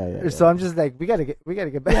her. Oh yeah. So I'm just like, we gotta get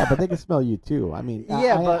back. Yeah, but they can smell you too. I mean,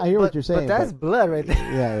 yeah, I hear what you're saying. But that's blood right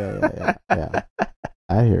there. Yeah.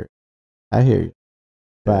 I hear you.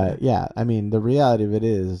 But yeah, I mean, the reality of it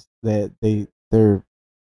is that their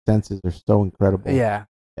senses are so incredible. Yeah.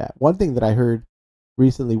 One thing that I heard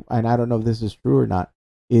recently, and I don't know if this is true or not,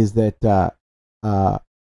 is that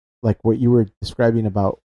like what you were describing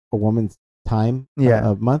about a woman's time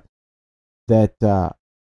a month, that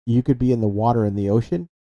you could be in the water in the ocean,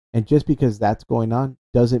 and just because that's going on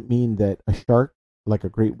doesn't mean that a shark, like a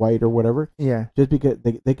great white or whatever, just because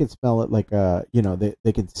they can smell it, like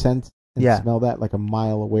they can sense and smell that like a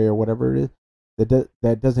mile away or whatever it is,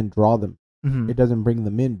 that doesn't draw them. Mm-hmm. It doesn't bring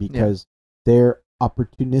them in because they're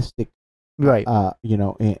opportunistic, right?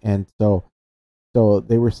 And so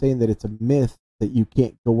they were saying that it's a myth that you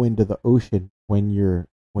can't go into the ocean when you're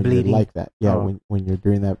like that. When you're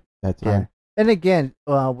during that time. And again,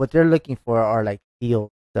 what they're looking for are like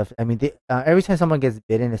seal stuff. I mean, every time someone gets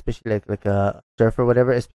bitten, especially like a surfer or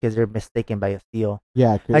whatever, it's because they're mistaken by a seal.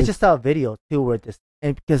 Yeah, I just saw a video too where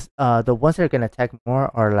and because the ones that are gonna attack more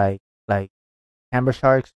are like hammer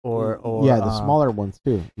sharks or the smaller ones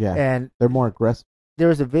too. Yeah, and they're more aggressive. There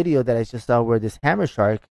was a video that I just saw where this hammer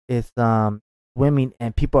shark is swimming,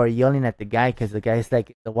 and people are yelling at the guy because the guy's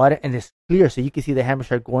like the water and it's clear, so you can see the hammer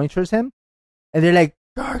shark going towards him, and they're like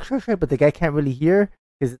shark, but the guy can't really hear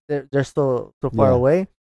because they're so far away,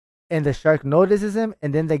 and the shark notices him,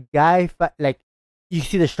 and then the guy like you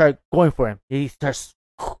see the shark going for him, he starts,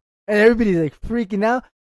 and everybody's like freaking out,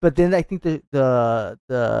 but then I think the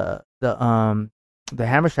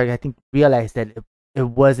hammer shark I think realized that it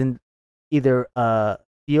wasn't either a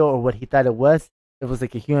seal or what he thought it was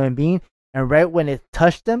like a human being. And right when it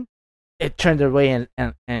touched him, it turned away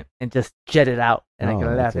and just jetted out. And I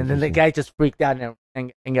could laugh. And then the guy just freaked out and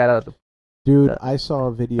got out of the... Dude, I saw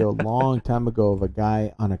a video a long time ago of a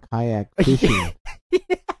guy on a kayak fishing.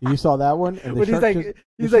 You saw that one? And the shark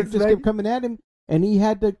just kept coming at him, and he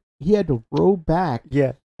had to row back.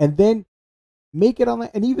 Yeah. And then make it on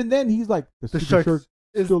that. And even then, he's like, the shark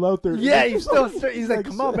is still out there. Yeah, he's still straight. He's like,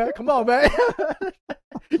 come on, man.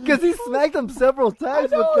 Because he smacked him several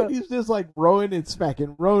times. He's just like rowing and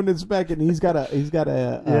smacking. He's got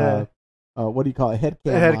a what do you call it? Head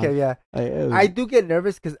cam. A head cam, yeah. I do get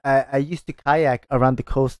nervous because I used to kayak around the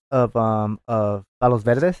coast of Palos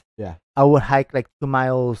Verdes. Yeah. I would hike like 2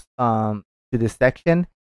 miles to this section,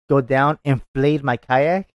 go down, inflate my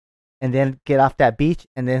kayak, and then get off that beach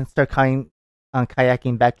and then start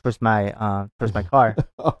kayaking back towards my car.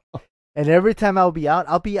 And every time I'll be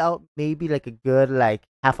out maybe like a good like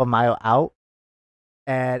half a mile out,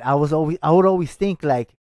 and I would always think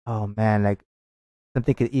like, oh man, like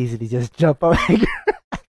something could easily just jump out,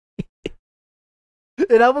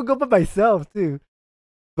 and I would go by myself too.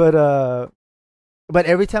 But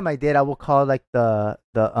every time I did, I would call like the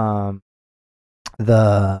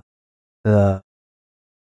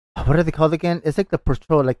what are they called again? It's like the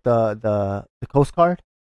patrol, like the Coast Guard.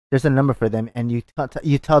 There's a number for them, and you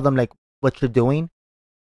tell them like what you're doing,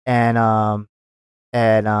 and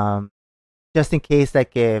just in case,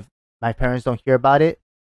 like if my parents don't hear about it,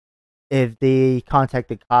 if they contact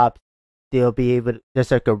the cops, they'll be able.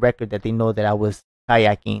 There's like a record that they know that I was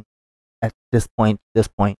kayaking at this point.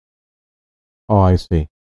 Oh, I see.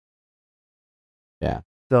 Yeah.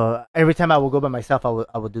 So every time I would go by myself,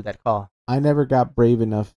 I would do that call. I never got brave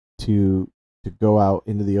enough to go out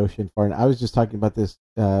into the ocean far. And I was just talking about this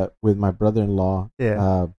with my brother-in-law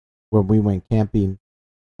when we went camping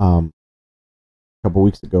a couple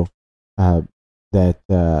weeks ago.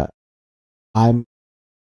 That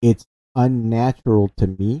it's unnatural to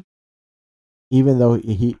me, even though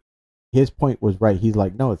his point was right. He's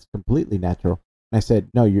like, no, it's completely natural. And I said,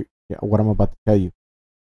 no, what I'm about to tell you.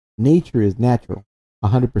 Nature is natural,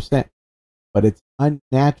 100%, but it's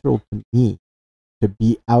unnatural to me to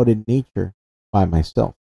be out in nature by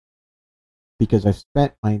myself because I've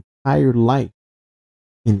spent my entire life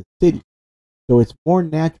in the city. So it's more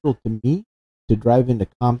natural to me to drive into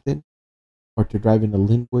Compton or to drive into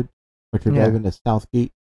Linwood or to drive into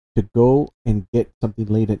Southgate to go and get something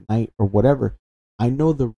late at night or whatever. I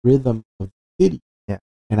know the rhythm of the city. Yeah.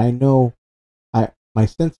 And I know my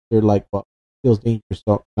senses are like, well, it feels dangerous,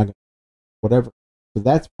 so I'm not gonna, whatever. So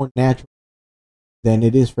that's more natural than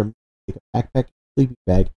it is for me to take a backpack, sleeping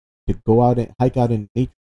bag, to go out and hike out in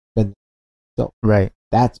nature, spend so right.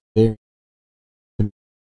 That's very,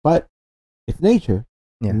 but it's nature.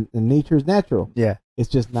 Yeah. And nature is natural. Yeah. It's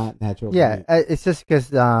just not natural. Yeah. It's just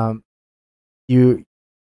because you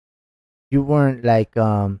weren't like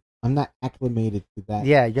I'm not acclimated to that.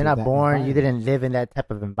 Yeah, you're not born. You didn't live in that type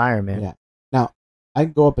of environment. Yeah. Now I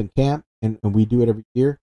can go up and camp, and we do it every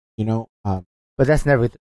year. You know. But that's never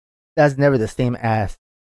the same as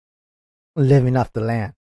living off the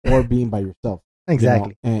land or being by yourself.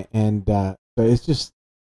 Exactly. You know? And so it's just,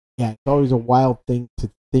 it's always a wild thing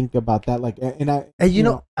to think about that. Like, and you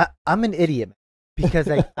know, I'm an idiot because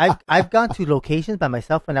like I've gone to locations by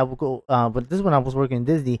myself, and I will go. But this is when I was working in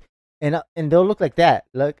Disney, and they'll look like that.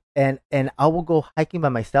 And I will go hiking by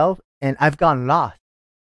myself, and I've gone lost.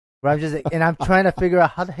 Where I'm just like, and I'm trying to figure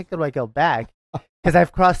out how the heck do I go back. Because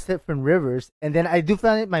I've crossed different rivers, and then I do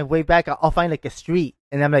find my way back. I'll find like a street,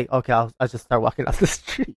 and I'm like, okay, I'll just start walking off the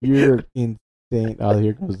street. You're insane. Oh,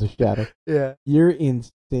 here goes the shadow. Yeah, you're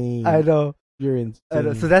insane. I know. You're insane. I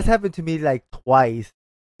know. So that's happened to me like twice,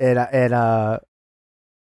 and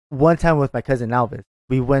one time with my cousin Alvis,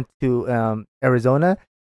 we went to Arizona,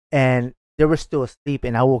 and they were still asleep,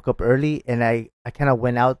 and I woke up early, and I kind of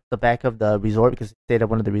went out the back of the resort because I stayed at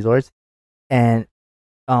one of the resorts, and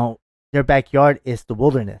their backyard is the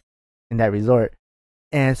wilderness in that resort.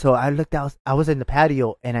 And so I looked out, I was in the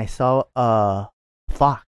patio, and I saw a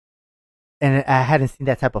fox. And I hadn't seen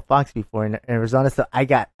that type of fox before in Arizona. So I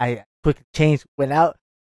quick changed, went out,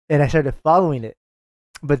 and I started following it.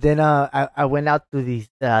 But then I went out to these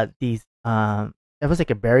there was like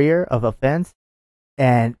a barrier of a fence,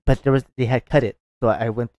 but they had cut it. So I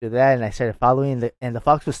went through that, and I started following, and the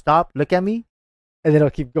fox would stop, look at me, and then it'll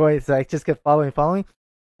keep going. So I just kept following.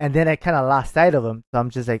 And then I kind of lost sight of him. So I'm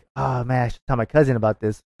just like, oh, man, I should tell my cousin about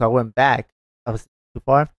this. So I went back. I was too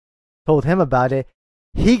far. Told him about it.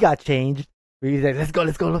 He got changed. We was like, let's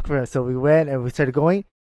go look for him. So we went and we started going.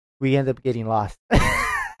 We ended up getting lost.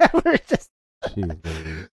 We're just...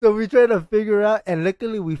 So we tried to figure out. And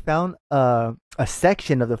luckily we found a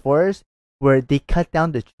section of the forest where they cut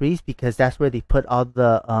down the trees because that's where they put all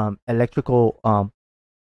the electrical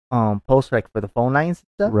posts like for the phone lines and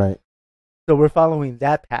stuff. Right. So we're following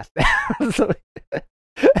that path now.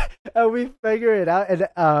 And we figure it out,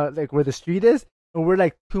 and like where the street is, and we're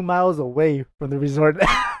like 2 miles away from the resort.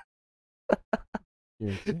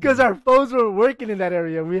 Because our phones were working in that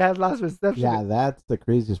area, we had lost reception. Yeah, that's the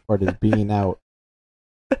craziest part is being out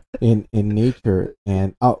in nature.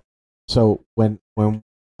 And so when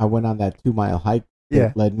I went on that 2 mile hike,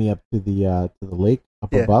 it led me up to the lake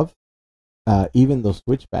up above. Even those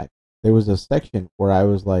switchbacks, there was a section where I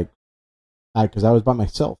was like. Because I was by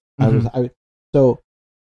myself. Mm-hmm. So,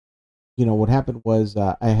 you know, what happened was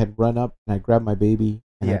I had run up and I grabbed my baby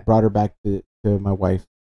and I brought her back to my wife.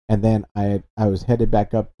 And then I was headed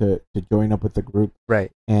back up to join up with the group.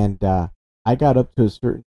 Right. And I got up to a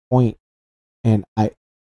certain point and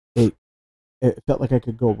it felt like I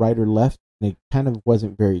could go right or left and it kind of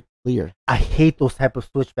wasn't very clear. I hate those type of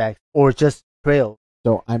switchbacks or just trails.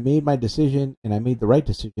 So I made my decision and I made the right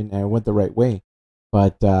decision and I went the right way.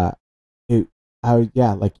 But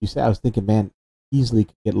like you said, I was thinking, man, easily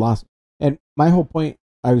could get lost. And my whole point,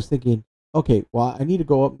 I was thinking, okay, well, I need to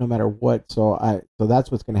go up no matter what. So that's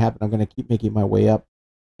what's going to happen. I'm going to keep making my way up.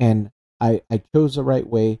 And I chose the right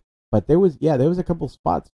way. But there was a couple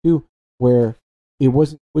spots too where it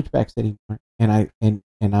wasn't switchbacks anymore. And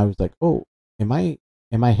I was like, oh, am I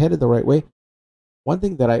headed the right way? One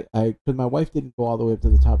thing that because my wife didn't go all the way up to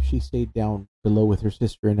the top, she stayed down below with her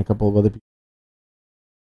sister and a couple of other people.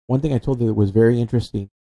 One thing I told her that was very interesting,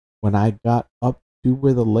 when I got up to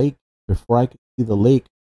where the lake, before I could see the lake,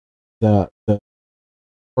 the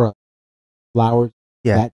flowers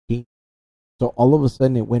that changed. So all of a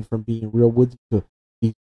sudden it went from being real woodsy to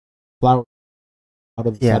these flowers out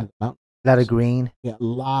of the side of the mountain. A lot of green. Yeah,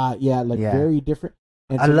 very different.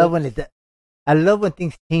 And I love when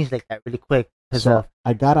things change like that really quick. So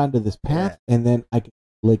I got onto this path and then I could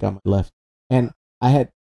see the lake on my left. And I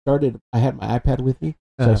had I had my iPad with me,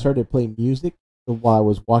 so I started playing music while I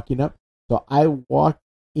was walking up. So I walked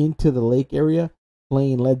into the lake area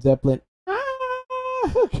playing Led Zeppelin.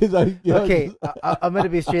 Okay, I'm gonna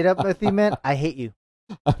be straight up with you, man. I hate you.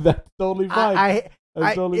 That's totally fine.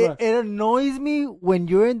 It annoys me when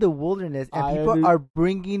you're in the wilderness and people are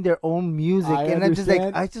bringing their own music, and I'm just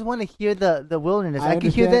like, I just want to hear the wilderness. I can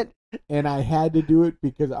hear that. And I had to do it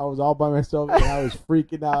because I was all by myself and I was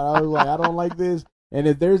freaking out. I was like, I don't like this. And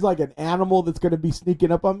if there's like an animal that's going to be sneaking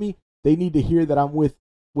up on me, they need to hear that I'm with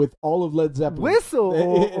all of Led Zeppelin. Whistle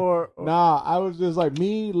or Nah, I was just like,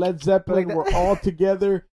 me, Led Zeppelin, like we're all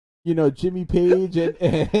together. You know, Jimmy Page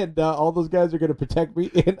and all those guys are going to protect me.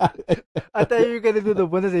 And I thought you were going to do the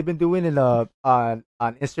ones that they've been doing in on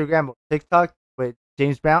Instagram or TikTok with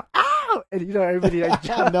James Brown. Ow! And you know, everybody like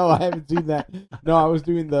no, I haven't seen that. No, I was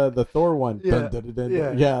doing the Thor one. Yeah.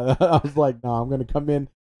 Yeah. I was like, no, I'm going to come in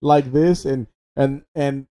like this and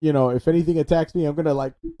you know, if anything attacks me, I'm going to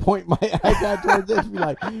like point my iPad towards it and be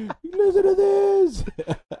like, listen to this.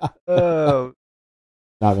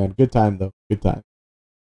 Nah, man, good time though. Good time.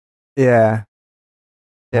 Yeah.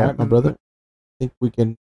 All right, my brother. I think we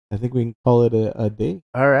can call it a day.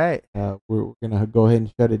 All right. We're gonna go ahead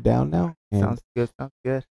and shut it down now. Sounds good.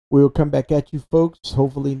 We will come back at you folks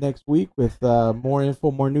hopefully next week with more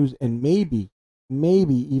info, more news, and maybe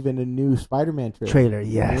even a new Spider-Man trailer.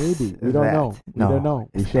 Yes. Maybe. We don't know. We don't know.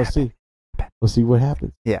 We shall see. We'll see what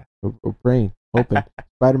happens. Yeah. We're praying, hoping.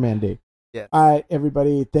 Spider-Man Day. Yeah. All right,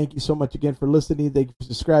 everybody. Thank you so much again for listening. Thank you for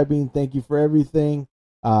subscribing. Thank you for everything.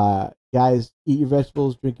 Guys, eat your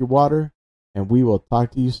vegetables, drink your water, and we will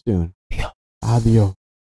talk to you soon. Adios.